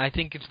seen, I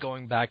think it's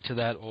going back to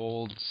that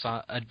old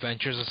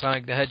Adventures of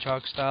Sonic the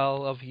Hedgehog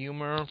style of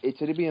humor. It's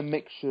going to be a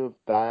mixture of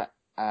that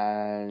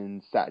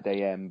and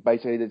Saturday M.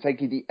 Basically, they're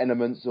taking the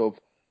elements of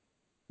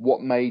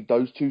what made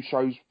those two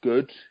shows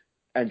good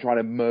and trying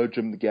to merge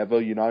them together.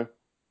 You know.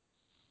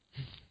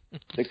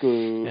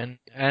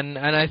 And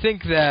I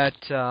think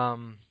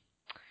that.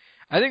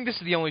 I think this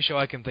is the only show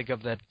I can think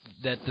of that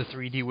the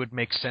 3D would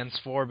make sense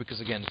for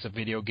because again it's a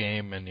video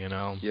game and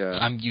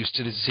I'm used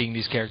to seeing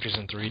these characters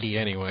in 3D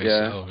anyway.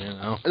 Yeah. So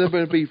And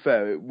to be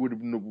fair, it would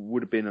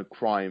have been a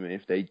crime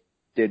if they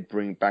did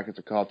bring it back as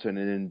a cartoon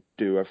and then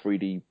do a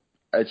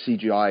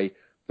CGI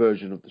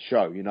version of the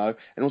show, And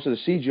also the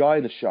CGI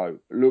in the show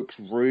looks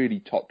really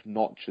top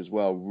notch as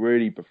well,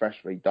 really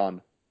professionally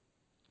done.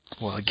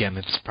 Well, again,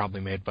 it's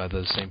probably made by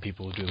the same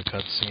people who do the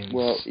cutscenes.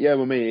 Well, yeah,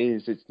 it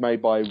is. It's made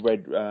by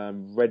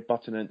Red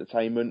Button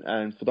Entertainment,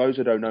 and for those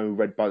who don't know who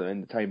Red Button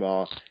Entertainment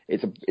are,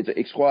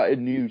 it's quite a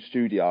new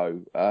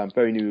studio,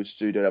 very new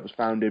studio that was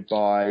founded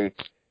by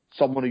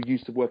someone who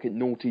used to work at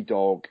Naughty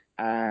Dog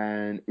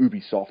and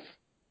Ubisoft.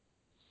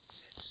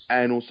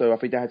 And also, I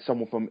think they had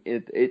someone from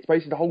it's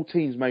basically the whole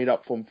team's made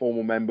up from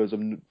former members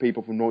of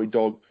people from Naughty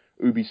Dog,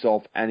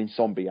 Ubisoft, and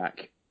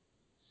Insomniac.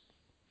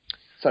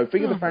 So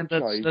think of the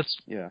franchise.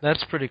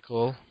 That's pretty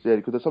cool. Yeah,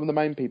 because some of the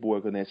main people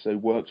work on this. So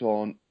worked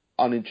on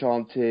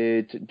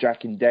Unenchanted,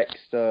 Jack and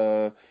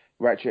Dexter,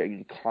 Ratchet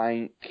and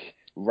Clank,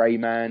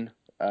 Rayman,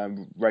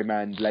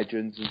 Rayman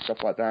Legends and stuff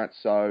like that.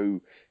 So,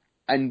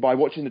 and by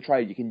watching the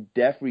trailer, you can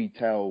definitely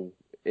tell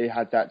it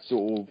had that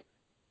sort of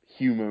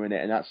humor in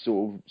it and that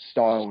sort of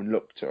style and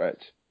look to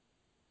it.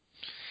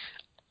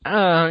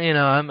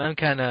 I'm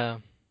kind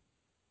of,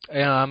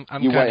 I'm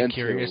kind of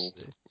curious.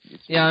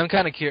 Yeah, I'm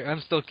kind of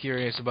I'm still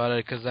curious about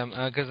it because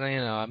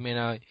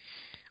I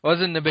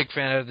wasn't a big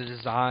fan of the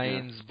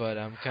designs, but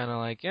I'm kind of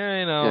like,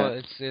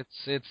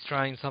 it's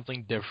trying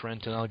something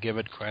different, and I'll give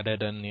it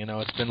credit. And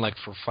it's been like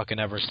for fucking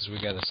ever since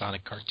we got a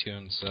Sonic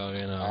cartoon, so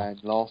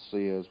And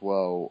lastly, as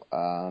well,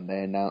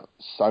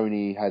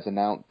 Sony has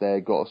announced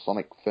they got a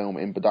Sonic film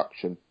in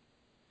production.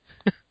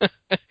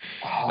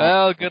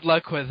 Well, good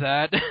luck with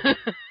that,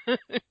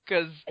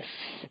 because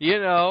you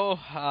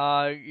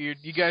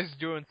guys are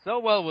doing so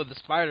well with the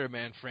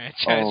Spider-Man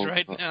franchise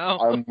right now.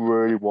 I'm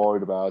really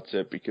worried about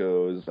it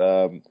because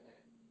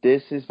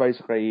this is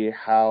basically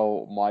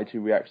how my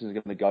two reactions are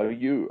going to go.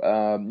 You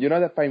know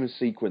that famous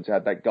sequence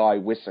had that guy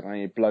whistling and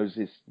he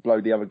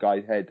blow the other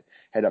guy's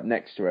head up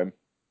next to him.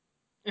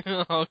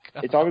 Oh, God.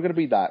 It's either going to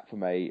be that for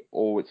me,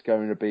 or it's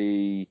going to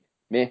be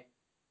meh.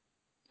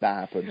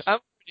 That happens.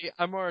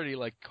 I'm already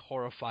like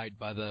horrified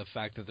by the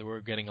fact that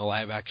we're getting a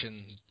live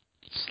action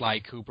Sly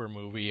Cooper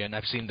movie, and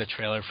I've seen the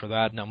trailer for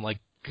that, and I'm like,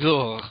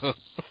 ugh.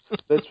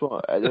 That's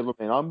what I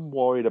mean. I'm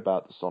worried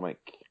about the Sonic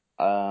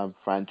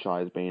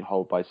franchise being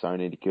held by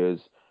Sony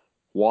because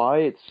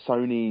why?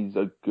 Sony's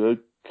a good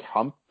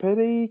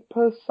company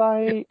per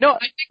se. No, I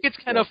think it's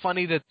kind of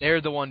funny that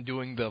they're the one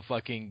doing the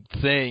fucking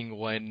thing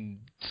when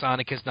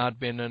Sonic has not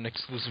been an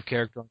exclusive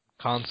character on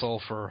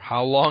console for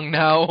how long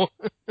now?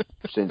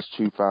 Since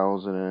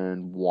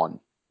 2001.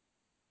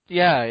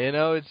 Yeah,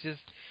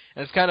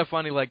 it's kind of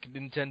funny, like,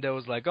 Nintendo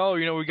was like, oh,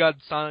 we got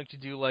Sonic to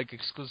do, like,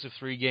 exclusive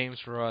 3 games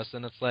for us,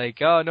 and it's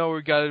like, oh, no,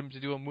 we got him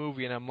to do a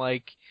movie, and I'm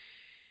like,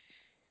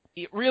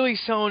 really,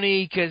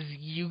 Sony, because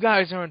you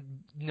guys aren't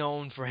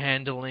known for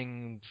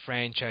handling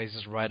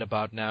franchises right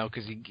about now,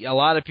 because a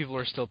lot of people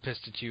are still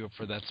pissed at you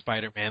for that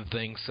Spider-Man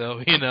thing,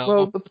 so,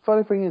 Well, the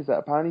funny thing is that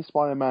apparently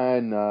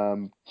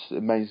Spider-Man,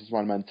 Amazing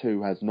Spider-Man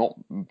 2 has not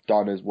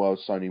done as well as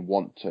Sony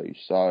want to,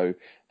 so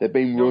there've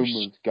been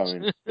rumours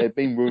going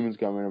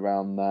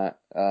around that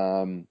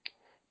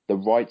the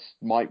rights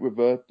might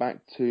revert back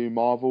to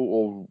Marvel,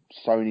 or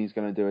Sony's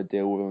going to do a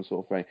deal with them,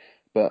 sort of thing.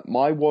 But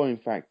my worrying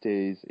fact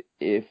is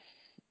if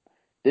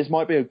this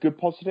might be a good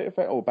positive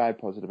effect or a bad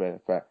positive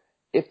effect.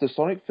 If the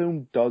Sonic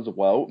film does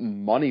well,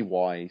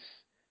 money-wise,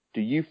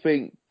 do you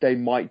think they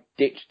might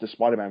ditch the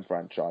Spider-Man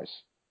franchise?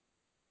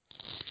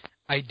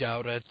 I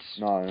doubt it.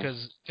 No.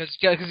 Because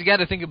you got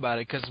to think about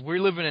it. Because we're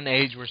living in an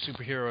age where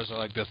superheroes are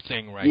like the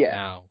thing right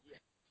now,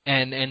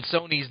 and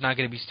Sony's not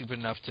going to be stupid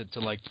enough to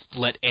like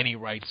let any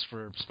rights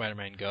for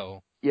Spider-Man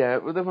go. Yeah,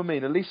 well, that's what I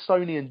mean. At least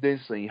Sony and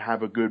Disney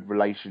have a good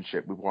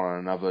relationship with one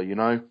another, you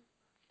know?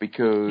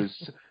 Because,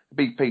 to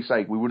be Pete's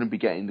sake, we wouldn't be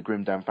getting the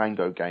Grim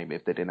Fandango game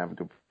if they didn't have a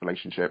good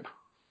relationship.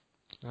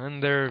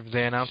 And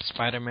they announced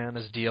Spider-Man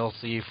as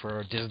DLC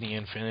for Disney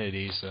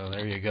Infinity, so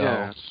there you go.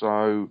 Yeah,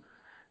 so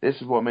this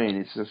is what I mean.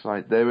 It's just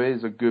like there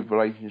is a good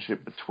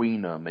relationship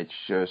between them. It's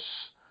just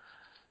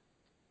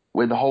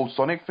where the whole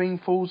Sonic thing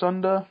falls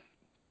under.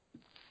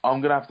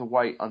 I'm gonna have to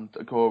wait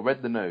until I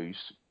read the news,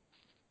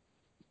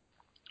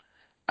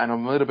 and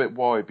I'm a little bit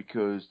worried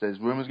because there's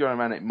rumors going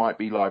around it might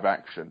be live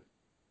action.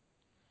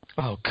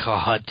 Oh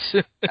God!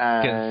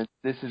 And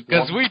this is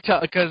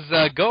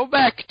go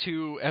back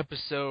to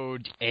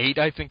episode 8,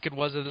 I think it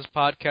was, of this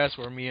podcast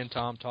where me and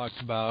Tom talked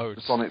about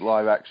the Sonic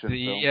live action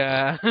film.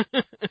 Yeah.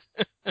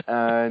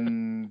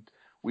 And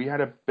we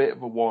had a bit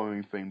of a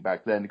worrying thing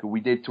back then because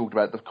we did talk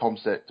about the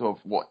concept of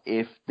what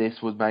if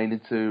this was made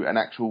into an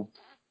actual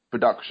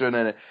production,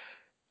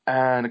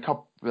 and a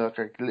couple,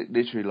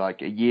 literally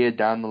like a year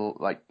down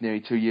the,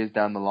 nearly 2 years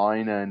down the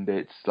line, and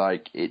it's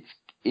like it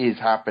is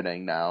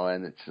happening now,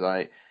 and it's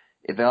like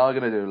if they are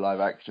going to do a live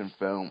action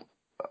film,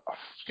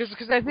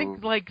 because I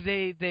think like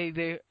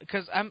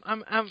because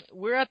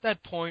we're at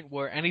that point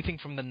where anything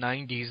from the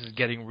 90s is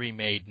getting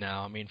remade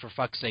now. I mean, for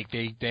fuck's sake,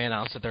 they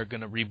announced that they're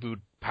going to reboot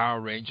Power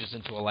Rangers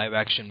into a live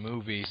action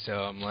movie, so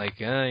I'm like,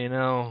 you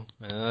know.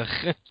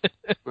 But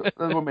that's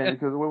what I mean,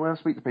 because when I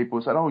speak to people,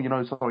 they say, oh, you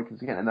know, Sonic is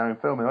getting a known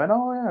film, and I went,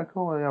 oh yeah,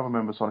 cool, yeah, I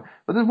remember Sonic.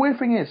 But the weird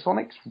thing is,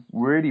 Sonic's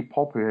really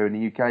popular in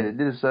the UK. They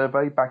did a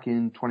survey back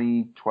in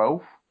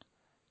 2012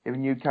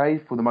 in the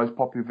UK for the most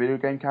popular video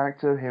game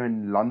character here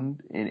in London,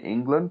 in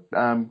England.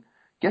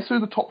 Guess who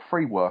the top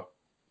 3 were?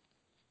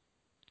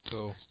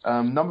 Cool.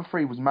 Number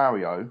 3 was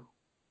Mario.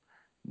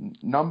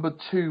 Number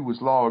 2 was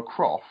Lara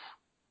Croft.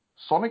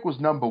 Sonic was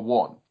number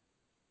 1.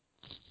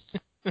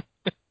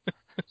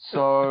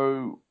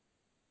 So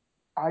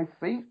I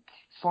think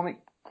Sonic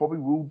probably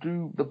will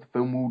do, the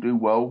film will do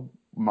well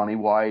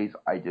money-wise.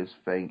 I just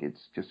think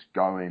it's just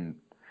going...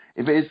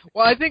 If it is,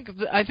 well, I think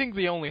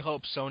the only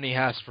hope Sony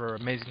has for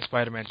Amazing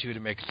Spider-Man 2 to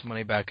make its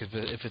money back if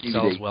it DVD.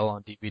 sells well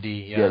on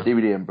DVD. Yeah,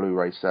 DVD and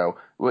Blu-ray sell.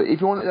 Well,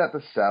 if you wanted that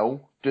to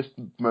sell, just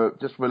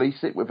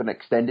release it with an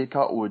extended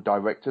cut or a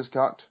director's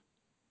cut.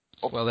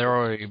 Well, they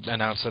already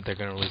announced that they're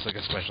going to release like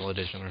a special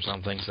edition or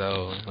something,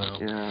 so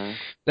yeah.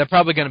 They're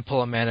probably going to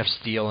pull a Man of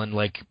Steel, and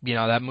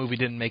that movie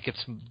didn't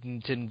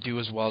do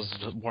as well as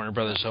Warner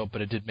Brothers hoped,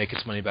 but it did make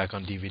its money back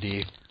on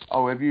DVD.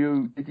 Oh,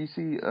 did you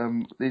see,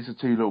 these are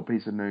 2 little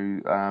pieces of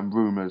new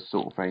rumours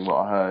sort of thing,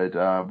 what I heard.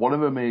 One of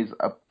them is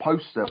a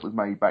poster that was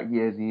made back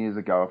years and years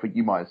ago. I think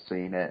you might have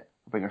seen it.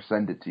 I think I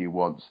sent it to you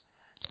once.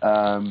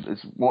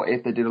 It's what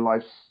if they did a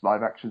live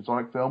action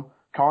Sonic film?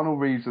 Keanu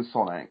Reeves as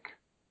Sonic.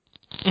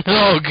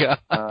 Oh God,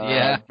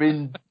 yeah.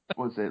 Vin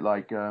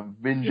Diesel,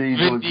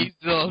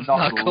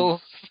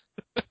 Knuckles,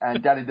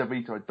 and Danny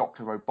DeVito as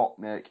Dr.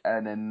 Robotnik,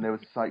 and then there was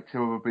like 2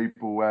 other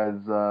people as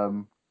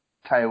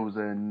Tails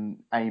and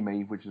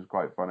Amy, which is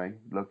quite funny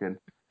looking.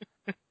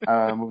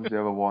 What was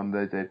the other one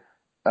they did?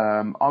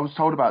 I was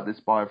told about this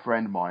by a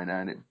friend of mine,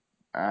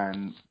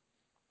 and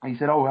he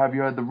said, "Oh, have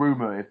you heard the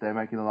rumor if they're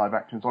making a live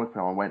action Sonic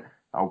film?" I went,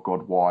 "Oh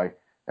God, why?"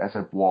 I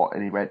said, "What?"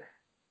 And he went,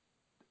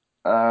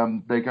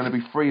 "They're going to be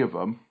 3 of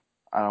them."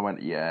 And I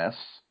went, "Yes."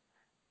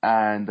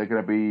 And they're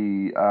going to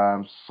be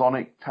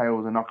Sonic,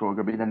 Tails, and Knuckles are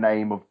going to be the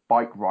name of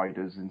bike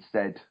riders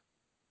instead.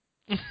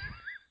 And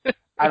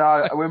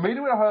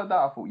immediately when I heard that,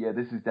 I thought, yeah,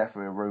 this is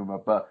definitely a rumor.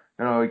 But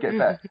it gets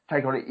that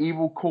take on an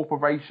evil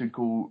corporation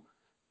called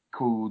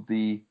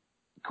the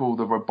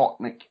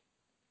Robotnik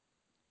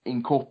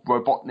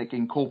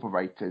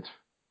Incorporated.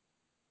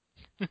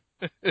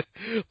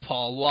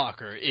 Paul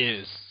Walker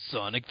is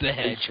Sonic the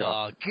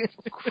Hedgehog.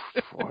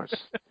 Of course.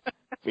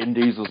 Vin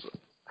Diesel's.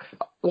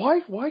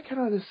 Why can't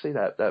I just see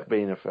that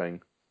being a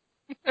thing?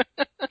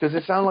 Does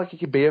it sound like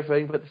it could be a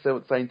thing, but still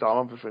at the same time,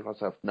 I'm just thinking to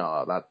myself,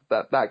 no,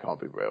 that can't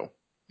be real.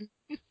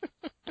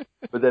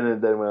 But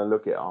then when I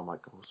look at it, I'm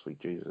like, oh, sweet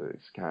Jesus,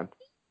 it can.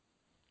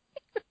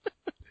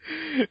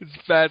 It's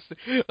fast.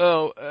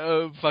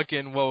 Oh,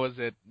 fucking, what was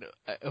it?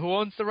 Who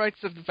owns the rights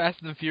to the Fast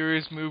and the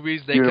Furious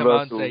movies? They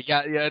Universal. come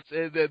out and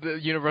say, the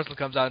Universal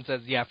comes out and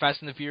says, yeah,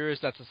 Fast and the Furious,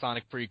 that's a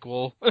Sonic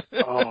prequel.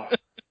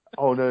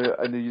 Oh no,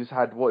 and you just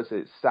had, what is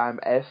it, Sam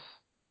S.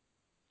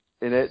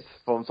 in it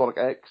from Sonic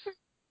X?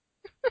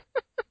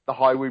 The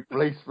Highway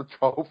Police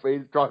Patrol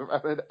thing, driving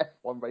around in an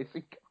F1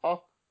 racing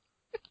car.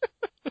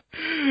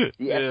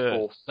 The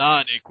X-Force.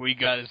 Sonic, we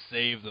gotta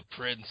save the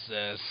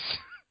princess.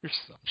 Or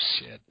some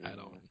shit. I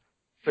don't.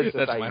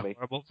 Princess That's Amy.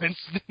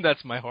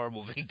 That's my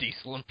horrible Vin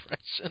Diesel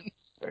impression.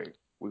 Hey,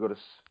 we gotta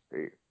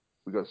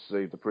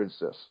save the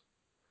princess.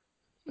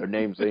 Her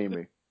name's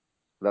Amy.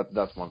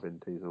 That's my Vin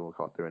Diesel. I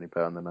can't do any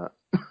better than that.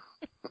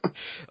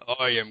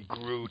 I am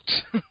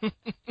Groot.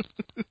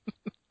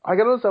 I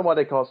can understand why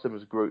they cast him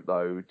as Groot,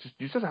 though.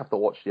 You just have to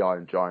watch The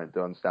Iron Giant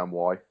to understand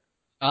why.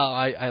 Oh,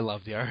 I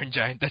love The Iron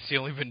Giant. That's the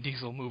only Vin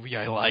Diesel movie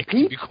I like,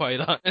 to be quite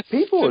honest.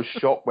 People are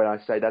shocked when I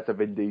say that's a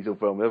Vin Diesel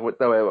film. They're like,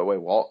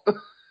 wait, what?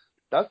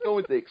 That's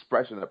always the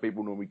expression that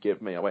people normally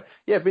give me. I went,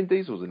 yeah, Vin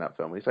Diesel's in that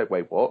film. And they say,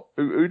 wait, what?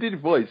 Who did he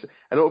voice?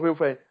 And a lot of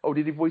people say, oh,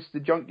 did he voice the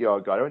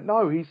junkyard guy? I went,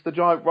 no, he's the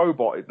giant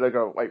robot. They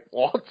go, wait,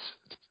 what?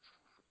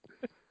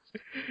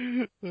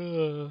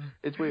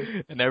 It's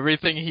weird. And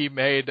everything he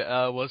made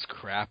was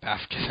crap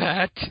after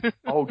that.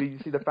 Oh, did you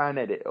see the fan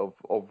edit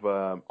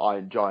of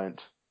Iron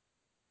Giant?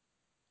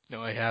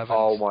 No, I haven't.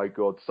 Oh my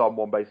god,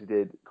 someone basically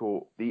did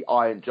call the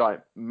Iron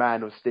Giant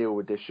Man of Steel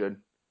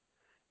edition.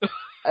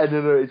 And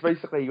then it's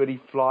basically when he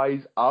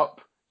flies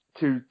up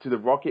to the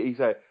rocket, he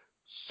said,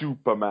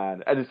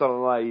 Superman. And it's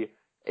something like,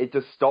 it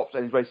just stops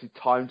and it's basically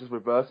time just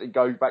reverse. It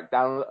goes back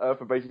down on Earth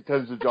and basically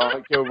turns into a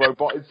giant kill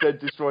robot instead of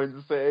destroying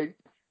the city.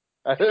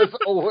 And that's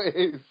all it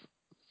is.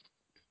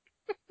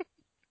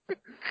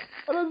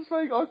 And I'm just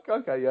like,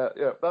 okay, yeah,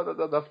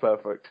 that's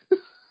perfect.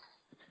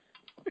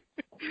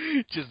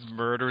 Just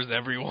murders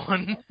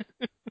everyone.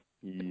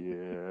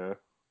 Yeah.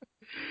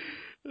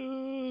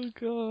 Oh,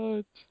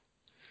 God.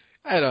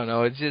 I don't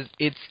know.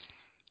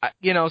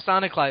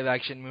 Sonic live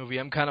action movie,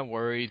 I'm kind of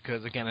worried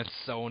because, again, it's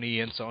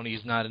Sony, and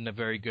Sony's not in a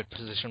very good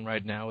position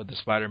right now with the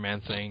Spider-Man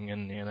thing,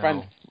 and,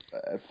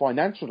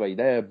 Financially,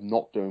 they're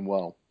not doing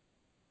well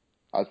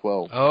as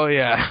well. Oh,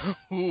 yeah.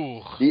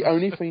 Ooh. The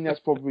only thing that's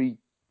probably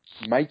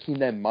making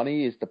them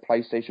money is the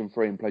PlayStation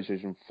 3 and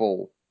PlayStation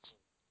 4.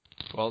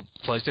 Well,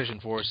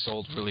 PlayStation 4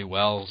 sold really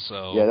well,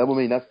 so... Yeah, that's what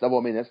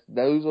I mean.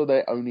 Those are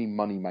their only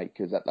money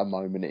makers at the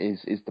moment,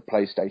 is the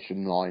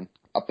PlayStation line.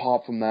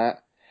 Apart from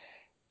that,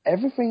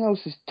 everything else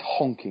is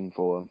tonking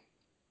for them.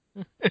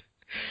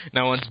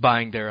 No one's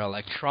buying their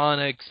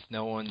electronics.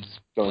 No one's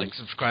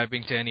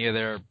subscribing to any of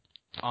their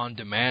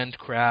on-demand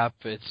crap.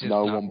 It's just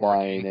no not one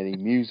working. buying any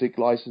music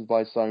licensed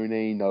by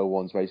Sony. No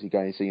one's basically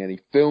going to see any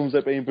films that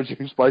are being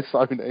produced by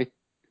Sony.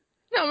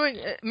 No, I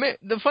mean,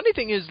 the funny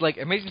thing is, like,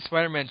 Amazing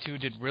Spider-Man 2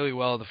 did really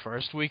well the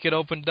first week it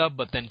opened up,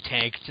 but then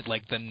tanked,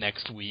 like, the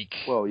next week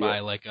by,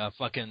 like, a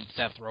fucking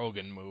Seth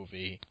Rogen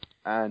movie.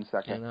 And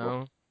Zac Efron. You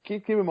know?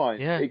 Keep in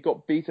mind, it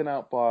got beaten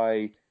out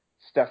by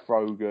Seth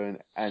Rogen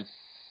and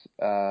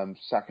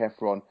Zac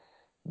Efron,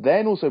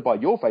 then also by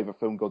your favourite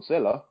film,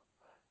 Godzilla,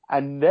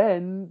 and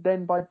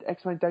then by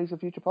X-Men Days of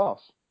Future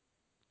Past.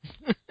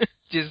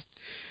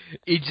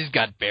 It just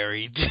got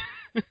buried.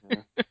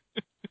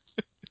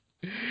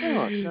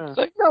 Yeah. It's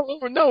like,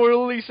 no, we're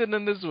releasing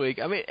them this week.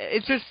 I mean,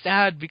 it's just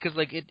sad because,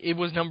 like, it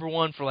was number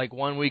one for, like,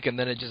 1 week, and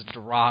then it just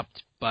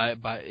dropped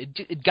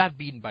it got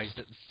beaten by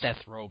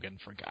Seth Rogen,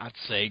 for God's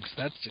sakes.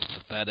 That's just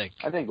pathetic.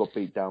 And then got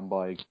beat down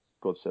by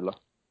Godzilla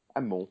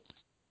and more.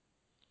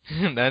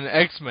 And then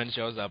X-Men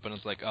shows up, and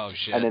it's like, oh,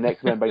 shit. And then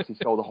X-Men basically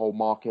stole the whole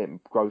market,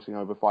 grossing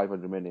over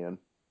 $500 million.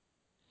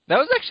 That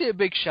was actually a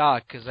big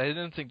shock, because I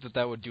didn't think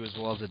that would do as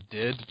well as it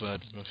did,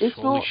 but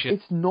holy shit.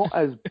 It's not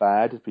as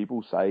bad as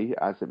people say,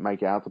 as it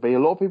make it out to be. A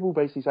lot of people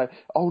basically say,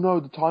 oh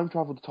no, the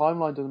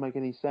timeline doesn't make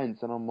any sense.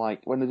 And I'm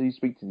like, when do you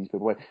speak to these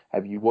people? Wait,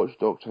 have you watched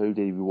Doctor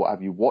Who?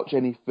 Have you watched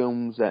any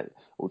films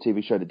or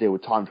TV show that deal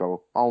with time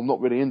travel? Oh, I'm not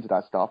really into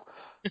that stuff.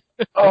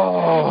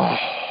 Oh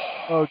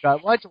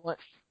God, watch.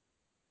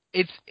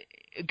 It's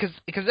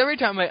because every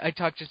time I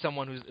talk to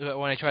someone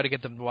when I try to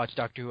get them to watch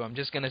Doctor Who, I'm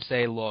just gonna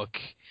say, look,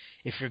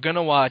 if you're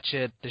gonna watch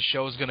it, the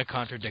show's gonna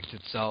contradict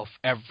itself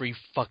every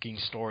fucking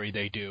story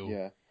they do.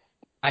 Yeah.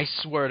 I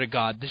swear to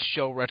God, this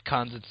show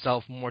retcons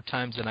itself more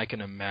times than I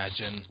can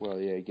imagine. Well,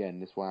 yeah, again,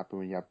 this will happen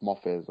when you have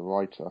Moffat as a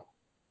writer,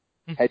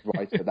 head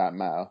writer for that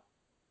matter.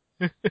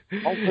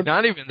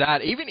 Not even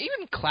that. Even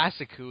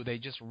classic Who, they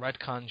just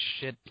retcon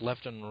shit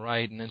left and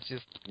right, and it's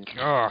just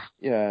ugh.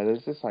 Yeah,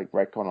 there's just like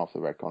retcon after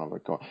retcon after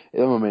retcon.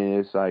 You know what I mean?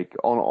 It's like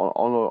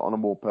on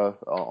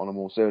a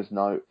more serious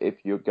note, if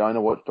you're going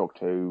to watch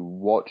Doctor Who,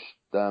 watch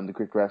the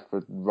Chris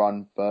Redfield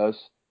run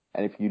first,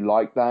 and if you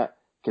like that,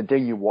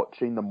 continue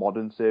watching the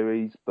modern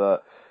series,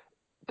 but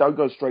don't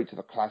go straight to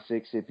the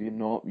classics if you're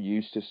not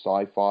used to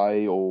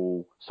sci-fi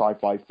or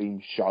sci-fi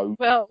themed shows.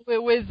 Well,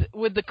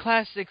 with the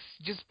classics,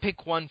 just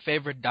pick one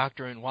favorite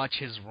Doctor and watch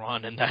his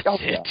run, and that's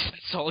it. Yeah.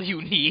 That's all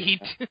you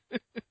need.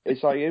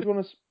 It's like, if you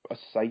want a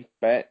safe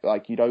bet,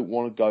 like you don't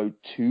want to go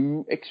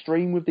too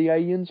extreme with the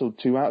aliens or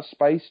too out of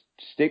space,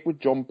 stick with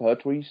John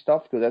Pertwee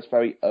stuff, because that's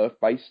very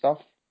Earth-based stuff.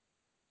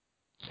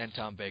 And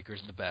Tom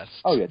Baker's the best.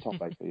 Oh yeah, Tom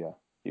Baker, yeah.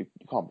 You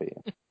can't beat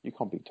him. You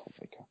can't beat Tom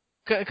Baker.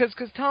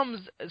 Because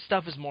Tom's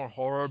stuff is more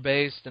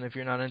horror-based, and if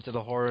you're not into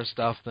the horror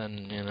stuff,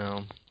 then,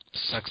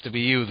 sucks to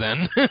be you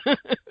then.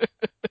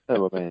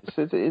 No, I mean,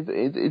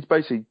 it's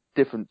basically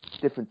different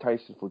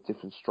tastes for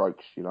different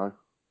strokes, you know?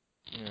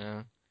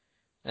 Yeah.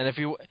 And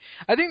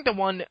I think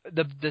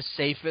the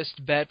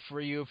safest bet for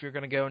you if you're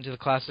going to go into the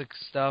classic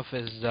stuff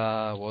is,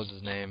 what was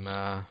his name?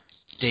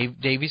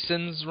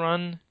 Davison's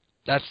run.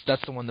 That's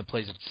the one that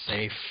plays it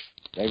safe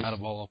out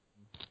of all of them,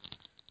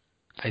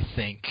 I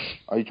think.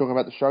 Are you talking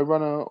about the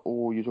showrunner,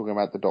 or are you talking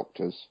about the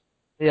doctors?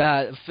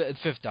 Yeah,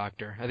 Fifth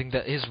Doctor. I think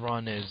that his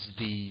run is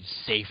the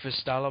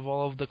safest out of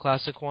all of the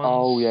classic ones.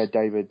 Oh yeah,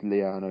 David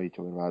Lee. I know who you're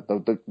talking about.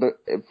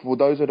 For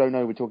those who don't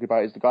know, who we're talking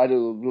about is the guy that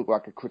looked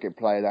like a cricket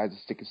player that has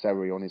a stick of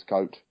celery on his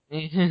coat.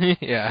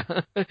 Yeah,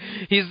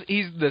 he's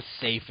the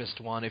safest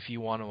one if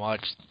you want to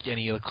watch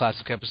any of the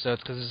classic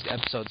episodes, because his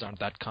episodes aren't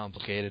that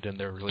complicated and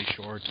they're really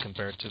short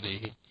compared to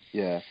the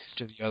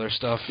other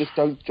stuff. Just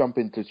don't jump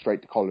into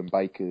straight to Colin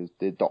Baker,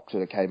 the Doctor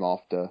that came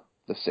after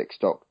the Sixth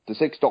Doctor. The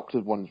Sixth Doctor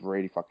one is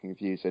really fucking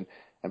confusing,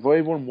 and for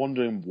everyone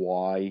wondering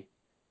why,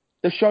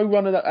 the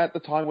showrunner at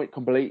the time went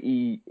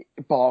completely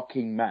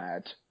barking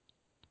mad.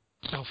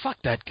 Oh,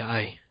 fuck that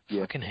guy.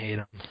 Yeah. Fucking hate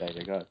him. There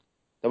you go.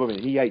 I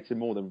mean, he hates him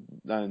more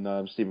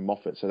than Stephen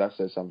Moffat, so that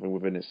says something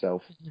within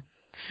itself.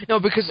 No,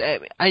 because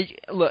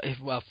look.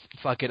 Well,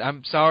 fuck it.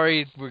 I'm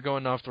sorry we're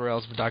going off the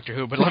rails for Doctor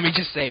Who, but let me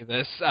just say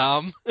this: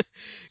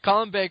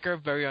 Colin Baker,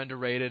 very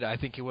underrated. I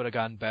think he would have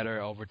gotten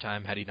better over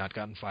time had he not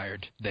gotten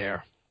fired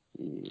there.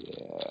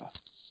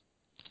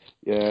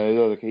 Yeah,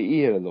 look,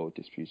 he had a lot of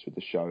disputes with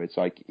the show. It's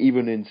like,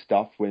 even in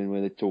stuff when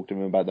they talk to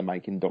him about the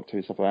making Doctor Who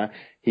and stuff like that,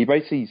 he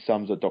basically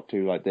sums up Doctor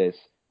Who like this: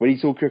 when he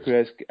saw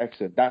Cricketer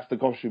Excellent, that's the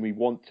costume he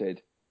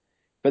wanted.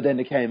 But then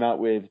they came out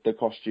with the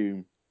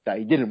costume that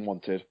he didn't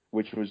wanted,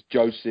 which was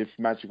Joseph's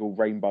magical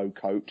rainbow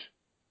coat.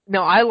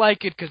 No, I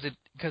like it because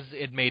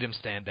it made him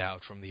stand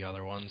out from the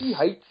other ones. He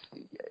hates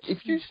it.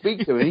 If you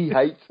speak to him, he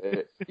hates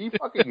it. He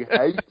fucking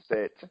hates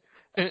it.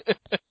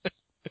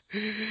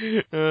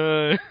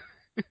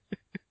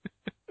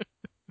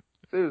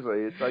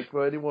 Seriously, it's like,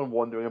 for anyone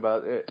wondering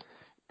about it,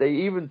 they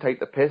even take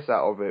the piss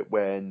out of it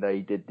when they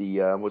did the,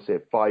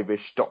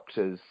 5-ish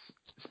Doctors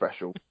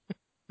special.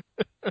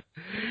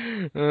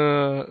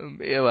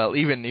 Yeah, well,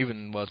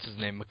 even what's his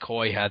name,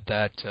 McCoy had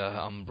that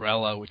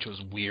umbrella, which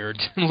was weird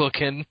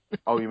looking.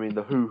 Oh, you mean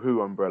the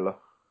Who umbrella?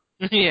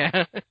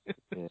 Yeah.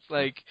 It's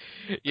like,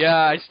 yeah,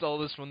 I stole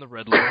this from the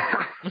Riddler.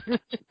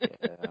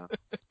 Yeah.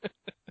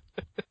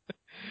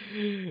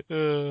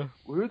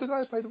 Who the guy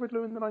who played the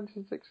Riddler in the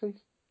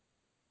 1960s?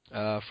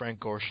 Frank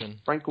Gorshin.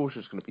 Frank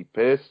Gorshin's going to be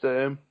pissed at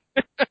him.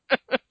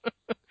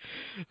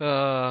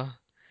 God.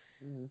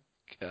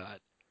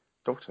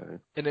 Doctor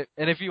Who.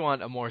 And if you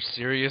want a more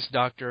serious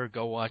Doctor,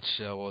 go watch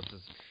what's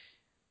his.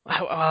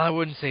 Well, I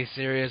wouldn't say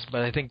serious,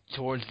 but I think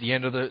towards the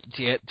end of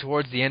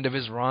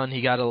his run,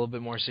 he got a little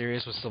bit more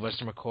serious with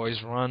Sylvester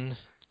McCoy's run.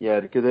 Yeah,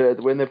 because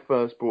when they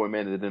first brought him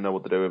in, they didn't know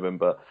what to do with him.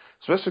 But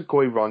Sylvester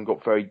McCoy's run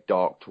got very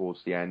dark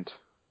towards the end.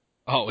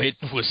 Oh, it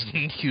was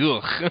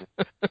ugh.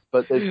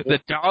 But the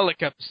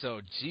Dalek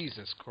episode,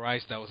 Jesus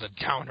Christ, that was a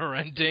downer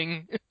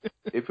ending.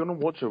 If you want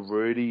to watch if you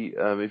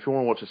want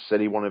to watch a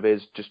silly one of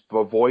his, just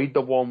avoid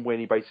the one when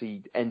he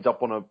basically ends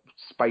up on a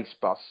space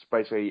bus,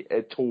 basically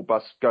a tour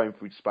bus going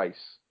through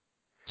space.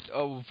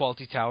 Oh,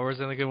 Faulty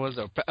Towers, I think it was.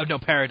 No,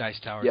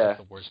 Paradise Towers. Yeah, that's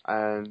the worst.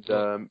 And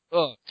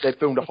they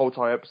filmed a whole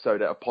entire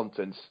episode at a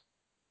Pontins.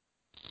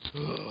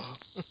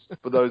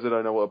 For those that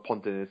don't know what a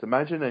Pontin is,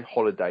 imagine a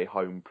holiday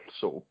home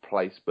sort of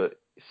place, but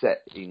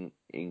set in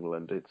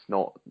England. It's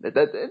not. I've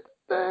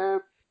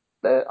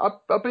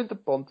been to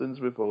Pontins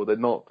before. They're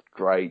not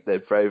great.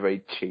 They're very,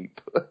 very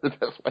cheap. The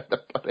best way to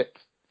put it.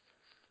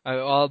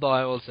 Although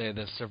I will say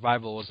this,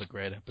 Survival was a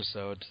great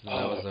episode. That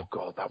was a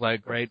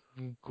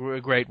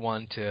great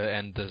one to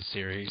end the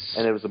series.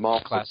 And it was a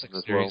master classic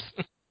as series.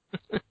 well.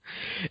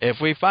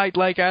 If we fight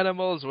like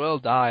animals, we'll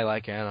die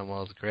like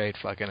animals. Great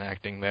fucking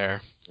acting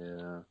there.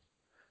 Yeah.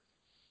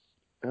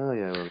 Oh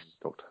yeah, well,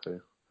 Doctor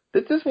Who.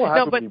 This is what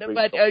happened.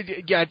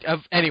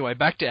 Anyway,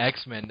 back to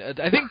X-Men.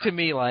 I think to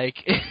me, like,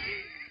 see,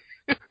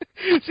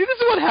 this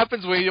is what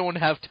happens when you don't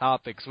have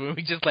topics, when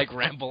we just like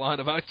ramble on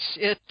about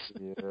shit.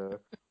 Yeah.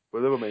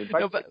 Well, I mean,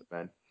 back to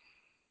X-Men.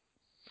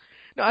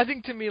 No, I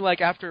think to me, like,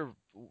 after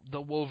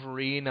the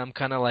Wolverine, I'm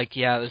kind of like,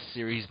 yeah, this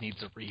series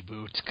needs a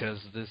reboot, because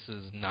this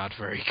is not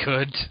very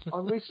good. I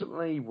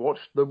recently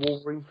watched the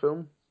Wolverine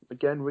film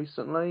again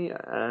recently,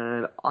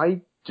 and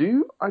I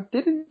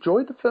did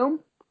enjoy the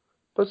film,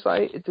 per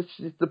se.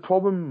 The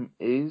problem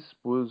was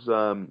with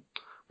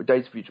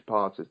Days of Future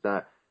Past is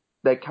that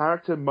their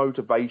character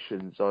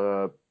motivations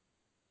are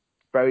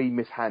very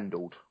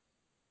mishandled.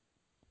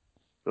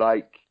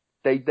 Like,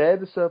 they're there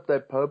to serve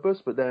their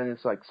purpose, but then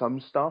it's like some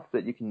stuff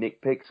that you can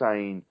nitpick,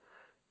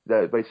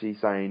 they're basically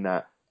saying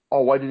that,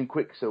 oh, why didn't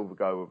Quicksilver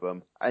go with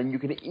them? And you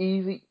can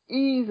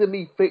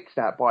easily fix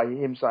that by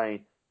him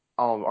saying,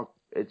 oh,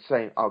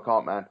 I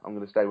can't, man, I'm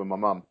going to stay with my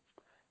mum.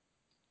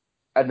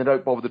 And they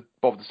don't bother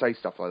to say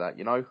stuff like that,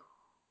 you know?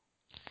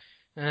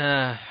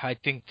 I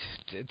think,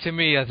 to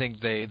me, I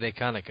think they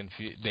kind of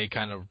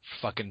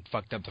fucking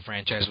fucked up the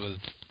franchise with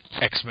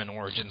X-Men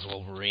Origins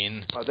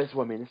Wolverine. Oh, that's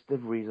what I mean. That's the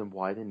reason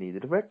why they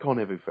needed to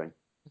retcon everything.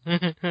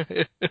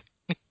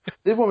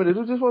 This woman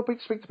just want to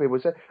speak to people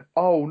and say,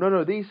 oh,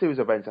 no, these series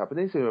events happen,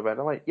 these series events.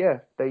 I'm like, yeah,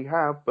 they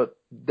have, but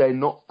they're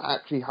not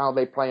actually how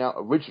they play out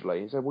originally.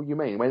 And so, what do you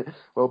mean?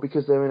 Well,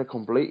 because they're in a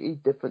completely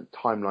different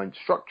timeline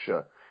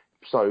structure.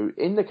 So,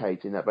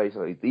 indicating that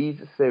basically these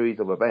series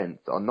of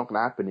events are not going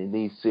to happen in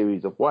these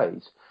series of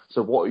ways.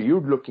 So, what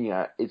you're looking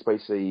at is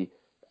basically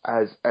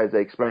as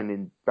they explained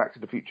in Back to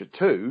the Future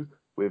 2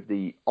 with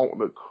the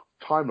ultimate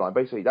timeline.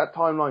 Basically, that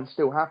timeline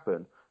still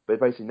happened, but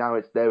basically now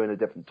they're in a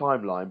different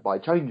timeline by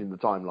changing the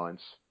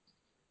timelines.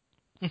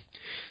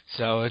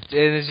 So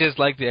it's just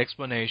like the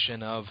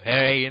explanation of,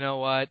 hey, you know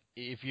what?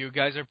 If you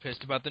guys are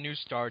pissed about the new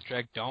Star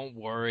Trek, don't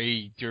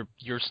worry.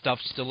 Your stuff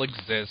still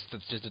exists.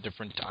 It's just a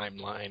different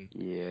timeline.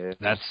 Yeah.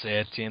 That's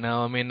it, you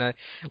know? I mean, a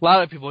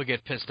lot of people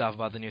get pissed off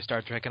about the new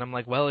Star Trek, and I'm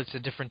like, well, it's a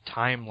different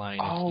timeline.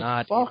 It's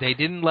not... Fuck. They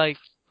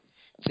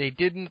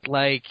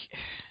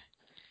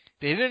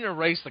didn't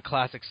erase the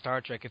classic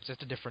Star Trek. It's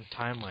just a different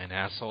timeline,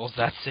 assholes.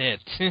 That's it.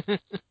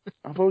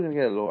 I'm probably going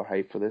to get a lot of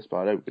hate for this, but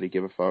I don't really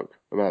give a fuck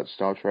about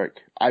Star Trek.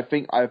 I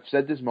think I've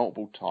said this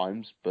multiple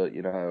times, but,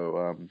 you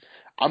know,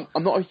 I'm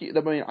not a huge...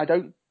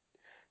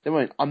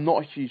 I'm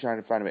not a huge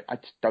fan of it. I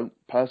just don't...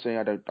 Personally,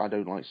 I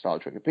don't like Star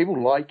Trek. If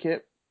people like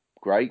it,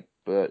 great,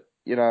 but,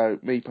 you know,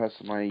 me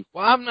personally...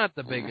 Well, I'm not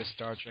the biggest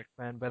Star Trek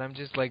fan, but I'm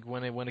just like,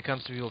 when it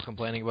comes to people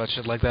complaining about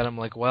shit like that, I'm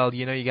like, well,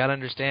 you know, you gotta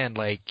understand,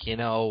 like, you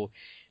know...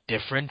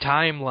 different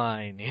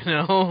timeline, you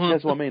know?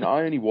 That's what I mean.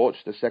 I only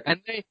watched the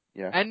second...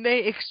 And they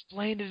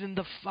explained it in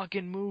the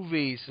fucking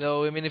movie.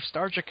 So, I mean, if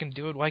Star Trek can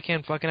do it, why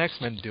can't fucking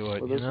X-Men do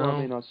it, Well, you that's know? what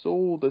I mean. I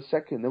saw the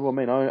second... That's what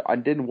I mean. I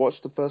didn't watch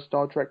the first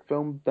Star Trek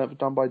film that was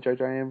done by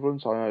J.J.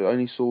 Abrams. I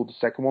only saw the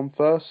second one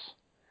first.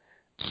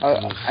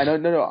 I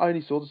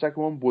only saw the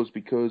second one was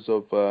because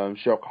of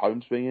Sherlock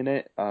Holmes being in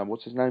it.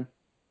 What's his name?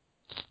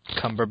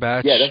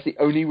 Cumberbatch. Yeah, that's the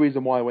only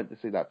reason why I went to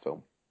see that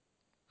film.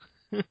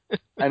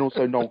 And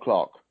also Noel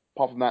Clarke.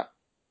 Apart from that,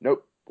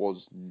 nope.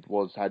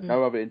 Had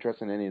no other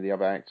interest in any of the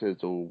other actors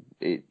or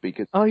it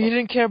because. Oh, you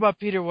didn't care about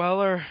Peter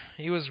Weller?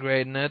 He was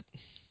great in it.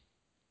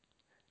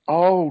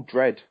 Oh,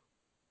 Dredd.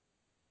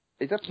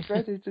 Is that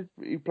Dredd?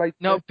 He played?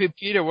 No,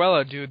 Peter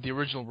Weller, dude, the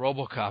original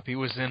RoboCop. He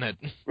was in it.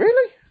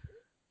 Really?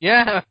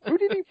 Yeah. Who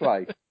did he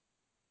play?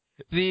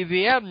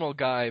 The Admiral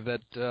guy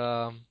that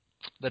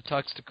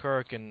talks to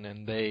Kirk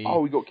and they.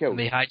 Oh, he got killed.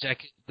 And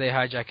they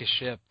hijack his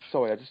ship.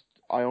 Sorry,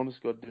 I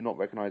honestly do not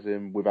recognize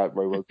him without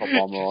RoboCop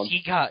armor on.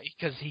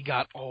 Because he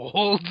got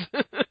old.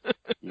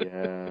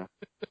 Yeah.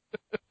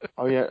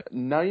 Oh yeah.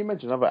 Now you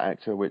mentioned another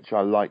actor which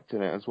I liked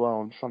in it as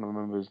well. I'm trying to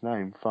remember his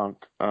name.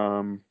 Fuck.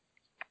 I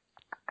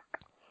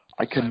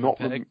cannot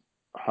remember.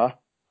 Huh?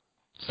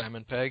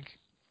 Simon Pegg.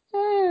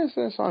 Yeah,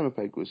 so Simon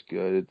Pegg was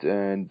good,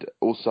 and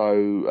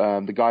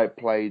also the guy that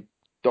played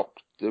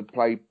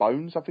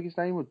Bones. I think his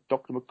name was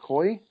Dr.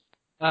 McCoy.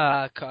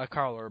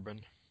 Carl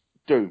Urban.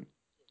 Doom.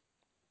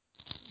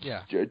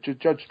 Yeah.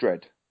 Judge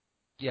Dredd.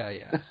 Yeah.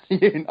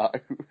 You know.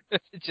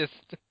 Just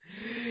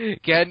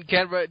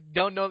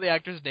don't know the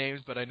actors'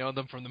 names, but I know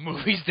them from the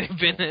movies they've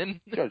been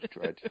in. Judge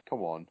Dredd.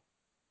 Come on.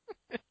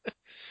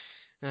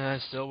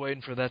 Still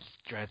waiting for that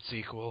Dredd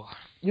sequel.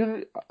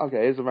 Okay,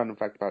 here's a random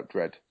fact about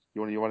Dredd.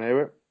 You want to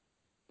hear it?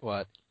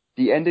 What?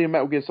 The ending of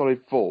Metal Gear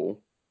Solid 4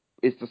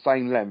 is the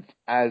same length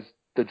as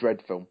the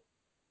Dredd film.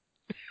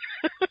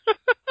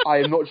 I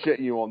am not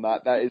shitting you on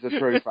that. That is a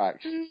true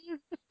fact.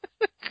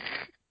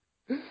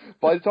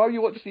 By the time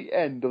you watch the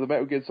end of the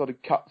Metal Gear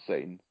Solid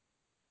cutscene,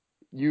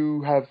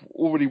 you have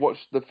already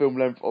watched the film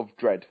length of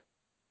Dredd.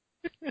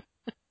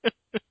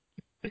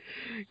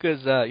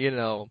 Because, you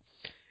know,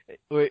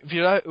 if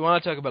you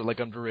want to talk about, like,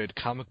 underrated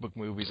comic book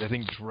movies, I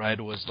think Dredd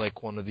was,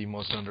 like, one of the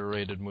most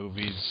underrated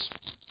movies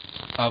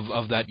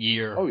of that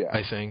year, oh, yeah.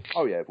 I think.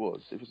 Oh, yeah, it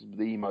was. It was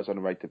the most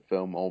underrated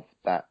film of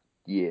that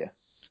year.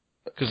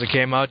 Because it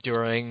came out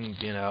during,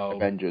 you know...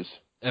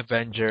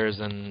 Avengers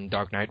and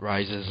Dark Knight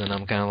Rises, and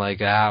I'm kind of like,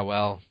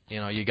 well, you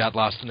know, you got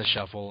lost in the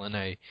shuffle, and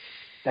They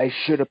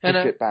should have pushed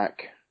it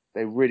back.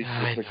 They really should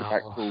have pushed it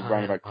back till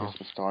around about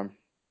Christmas time.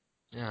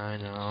 Yeah, I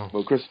know.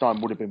 Well, Christmas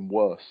time would have been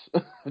worse.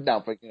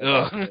 Now thinking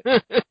about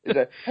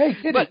it. Hey,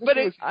 kid,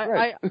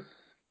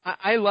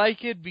 I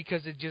like it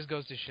because it just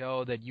goes to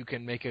show that you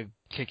can make a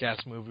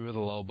kick-ass movie with a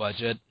low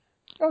budget.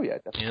 Oh, yeah,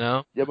 definitely. You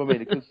know? Yeah, but I mean,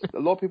 because a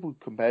lot of people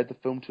compared the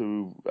film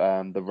to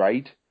The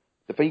Raid.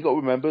 The thing you got to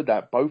remember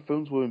that both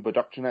films were in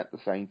production at the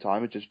same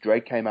time. It just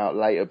Dredd came out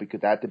later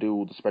because they had to do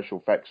all the special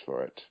effects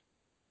for it.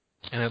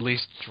 And at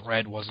least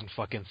Dredd wasn't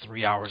fucking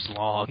 3 hours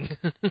long.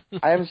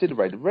 I haven't seen The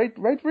Raid.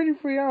 Raid really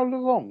 3 hours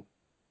long.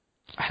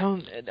 I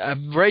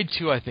don't... Raid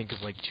 2, I think,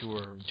 is like 2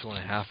 or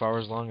 2.5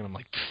 hours long, and I'm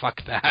like,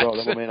 fuck that.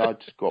 Well, I mean, I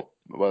just got...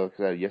 Well,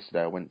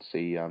 yesterday I went to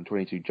see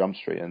 22 Jump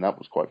Street, and that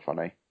was quite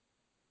funny.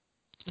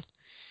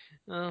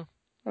 Oh.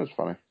 That was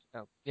funny.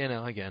 Oh, you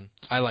know, again,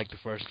 I like the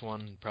first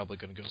one. Probably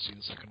going to go see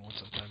the second one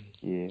sometime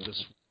this week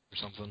or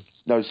something.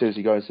 No,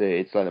 seriously, go and see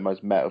it. It's like the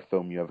most meta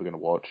film you're ever going to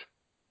watch.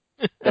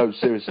 No,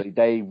 seriously,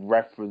 they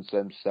reference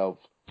themselves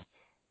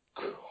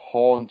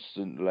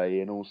constantly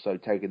and also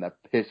taking the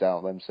piss out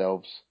of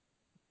themselves.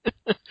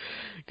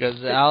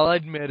 Because I'll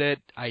admit it,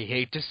 I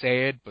hate to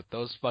say it, but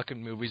those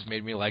fucking movies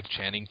made me like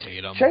Channing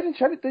Tatum.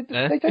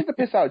 They take the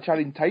piss out of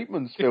Channing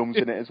Tatum's films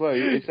in it as well.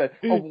 It's like,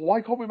 oh,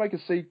 why can't we make a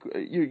sequel?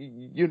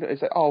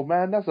 It's like, oh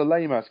man, that's a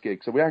lame ass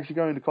gig. So we're actually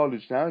going to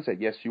college now. He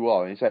said, yes, you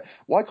are. And he said,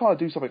 why can't I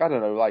do something? I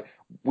don't know, like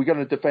we're going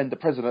to defend the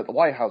president at the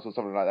White House or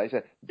something like that. He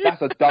said,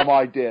 that's a dumb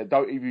idea.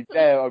 Don't even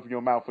dare open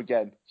your mouth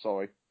again.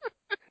 Sorry.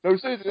 No,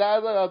 seriously,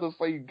 that's how the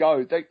scene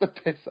goes. Take the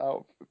piss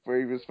out of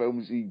previous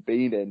films he's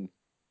been in.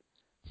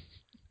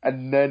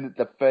 And then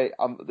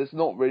there's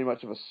not really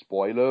much of a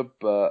spoiler,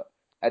 but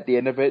at the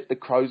end of it, the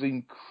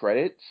closing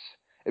credits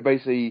are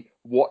basically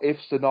what if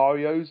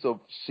scenarios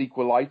of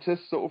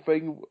sequelitis sort of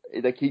thing.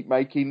 They keep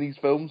making these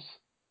films.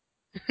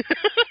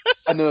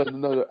 And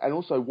no. And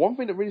also, one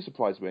thing that really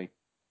surprised me,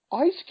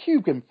 Ice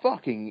Cube can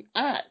fucking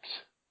act.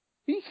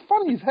 He's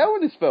funny as hell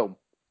in this film.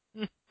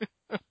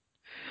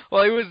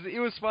 Well, he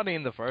was funny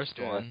in the first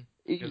one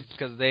because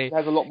He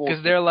has a lot more.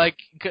 Because they're like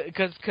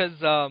because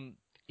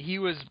he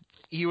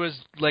was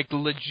like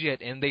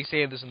legit, and they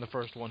say this in the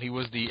first one. He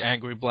was the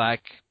angry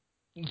black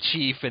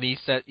chief, and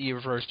he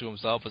refers to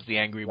himself as the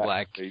angry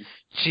black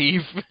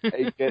chief.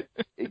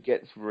 it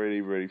gets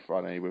really, really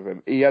funny with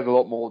him. He has a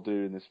lot more to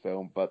do in this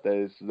film, but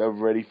there's a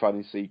really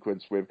funny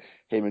sequence with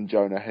him and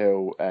Jonah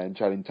Hill and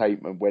Channing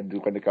Tatum when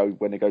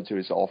they go to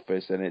his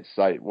office, and it's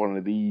like one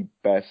of the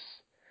best.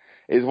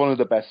 It's one of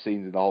the best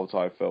scenes in the whole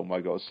entire film,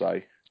 I gotta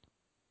say.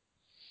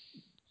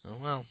 Oh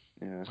well.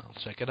 Yeah.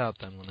 I'll check it out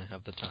then when I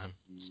have the time.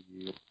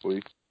 Yep,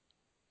 boy.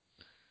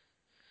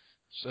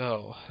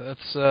 So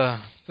that's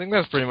I think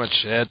that's pretty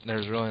much it.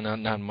 There's really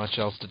not much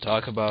else to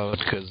talk about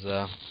because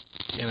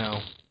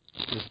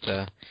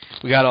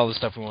we got all the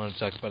stuff we wanted to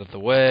talk about at the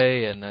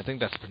way, and I think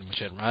that's pretty much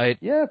it, right?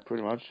 Yeah,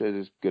 pretty much.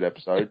 It's a good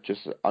episode,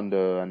 just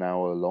under an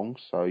hour long,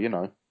 so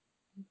Yeah.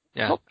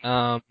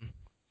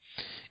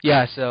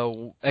 Yeah.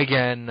 So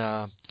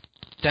again,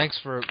 thanks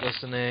for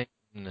listening,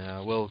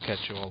 and we'll catch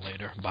you all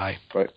later. Bye. Right.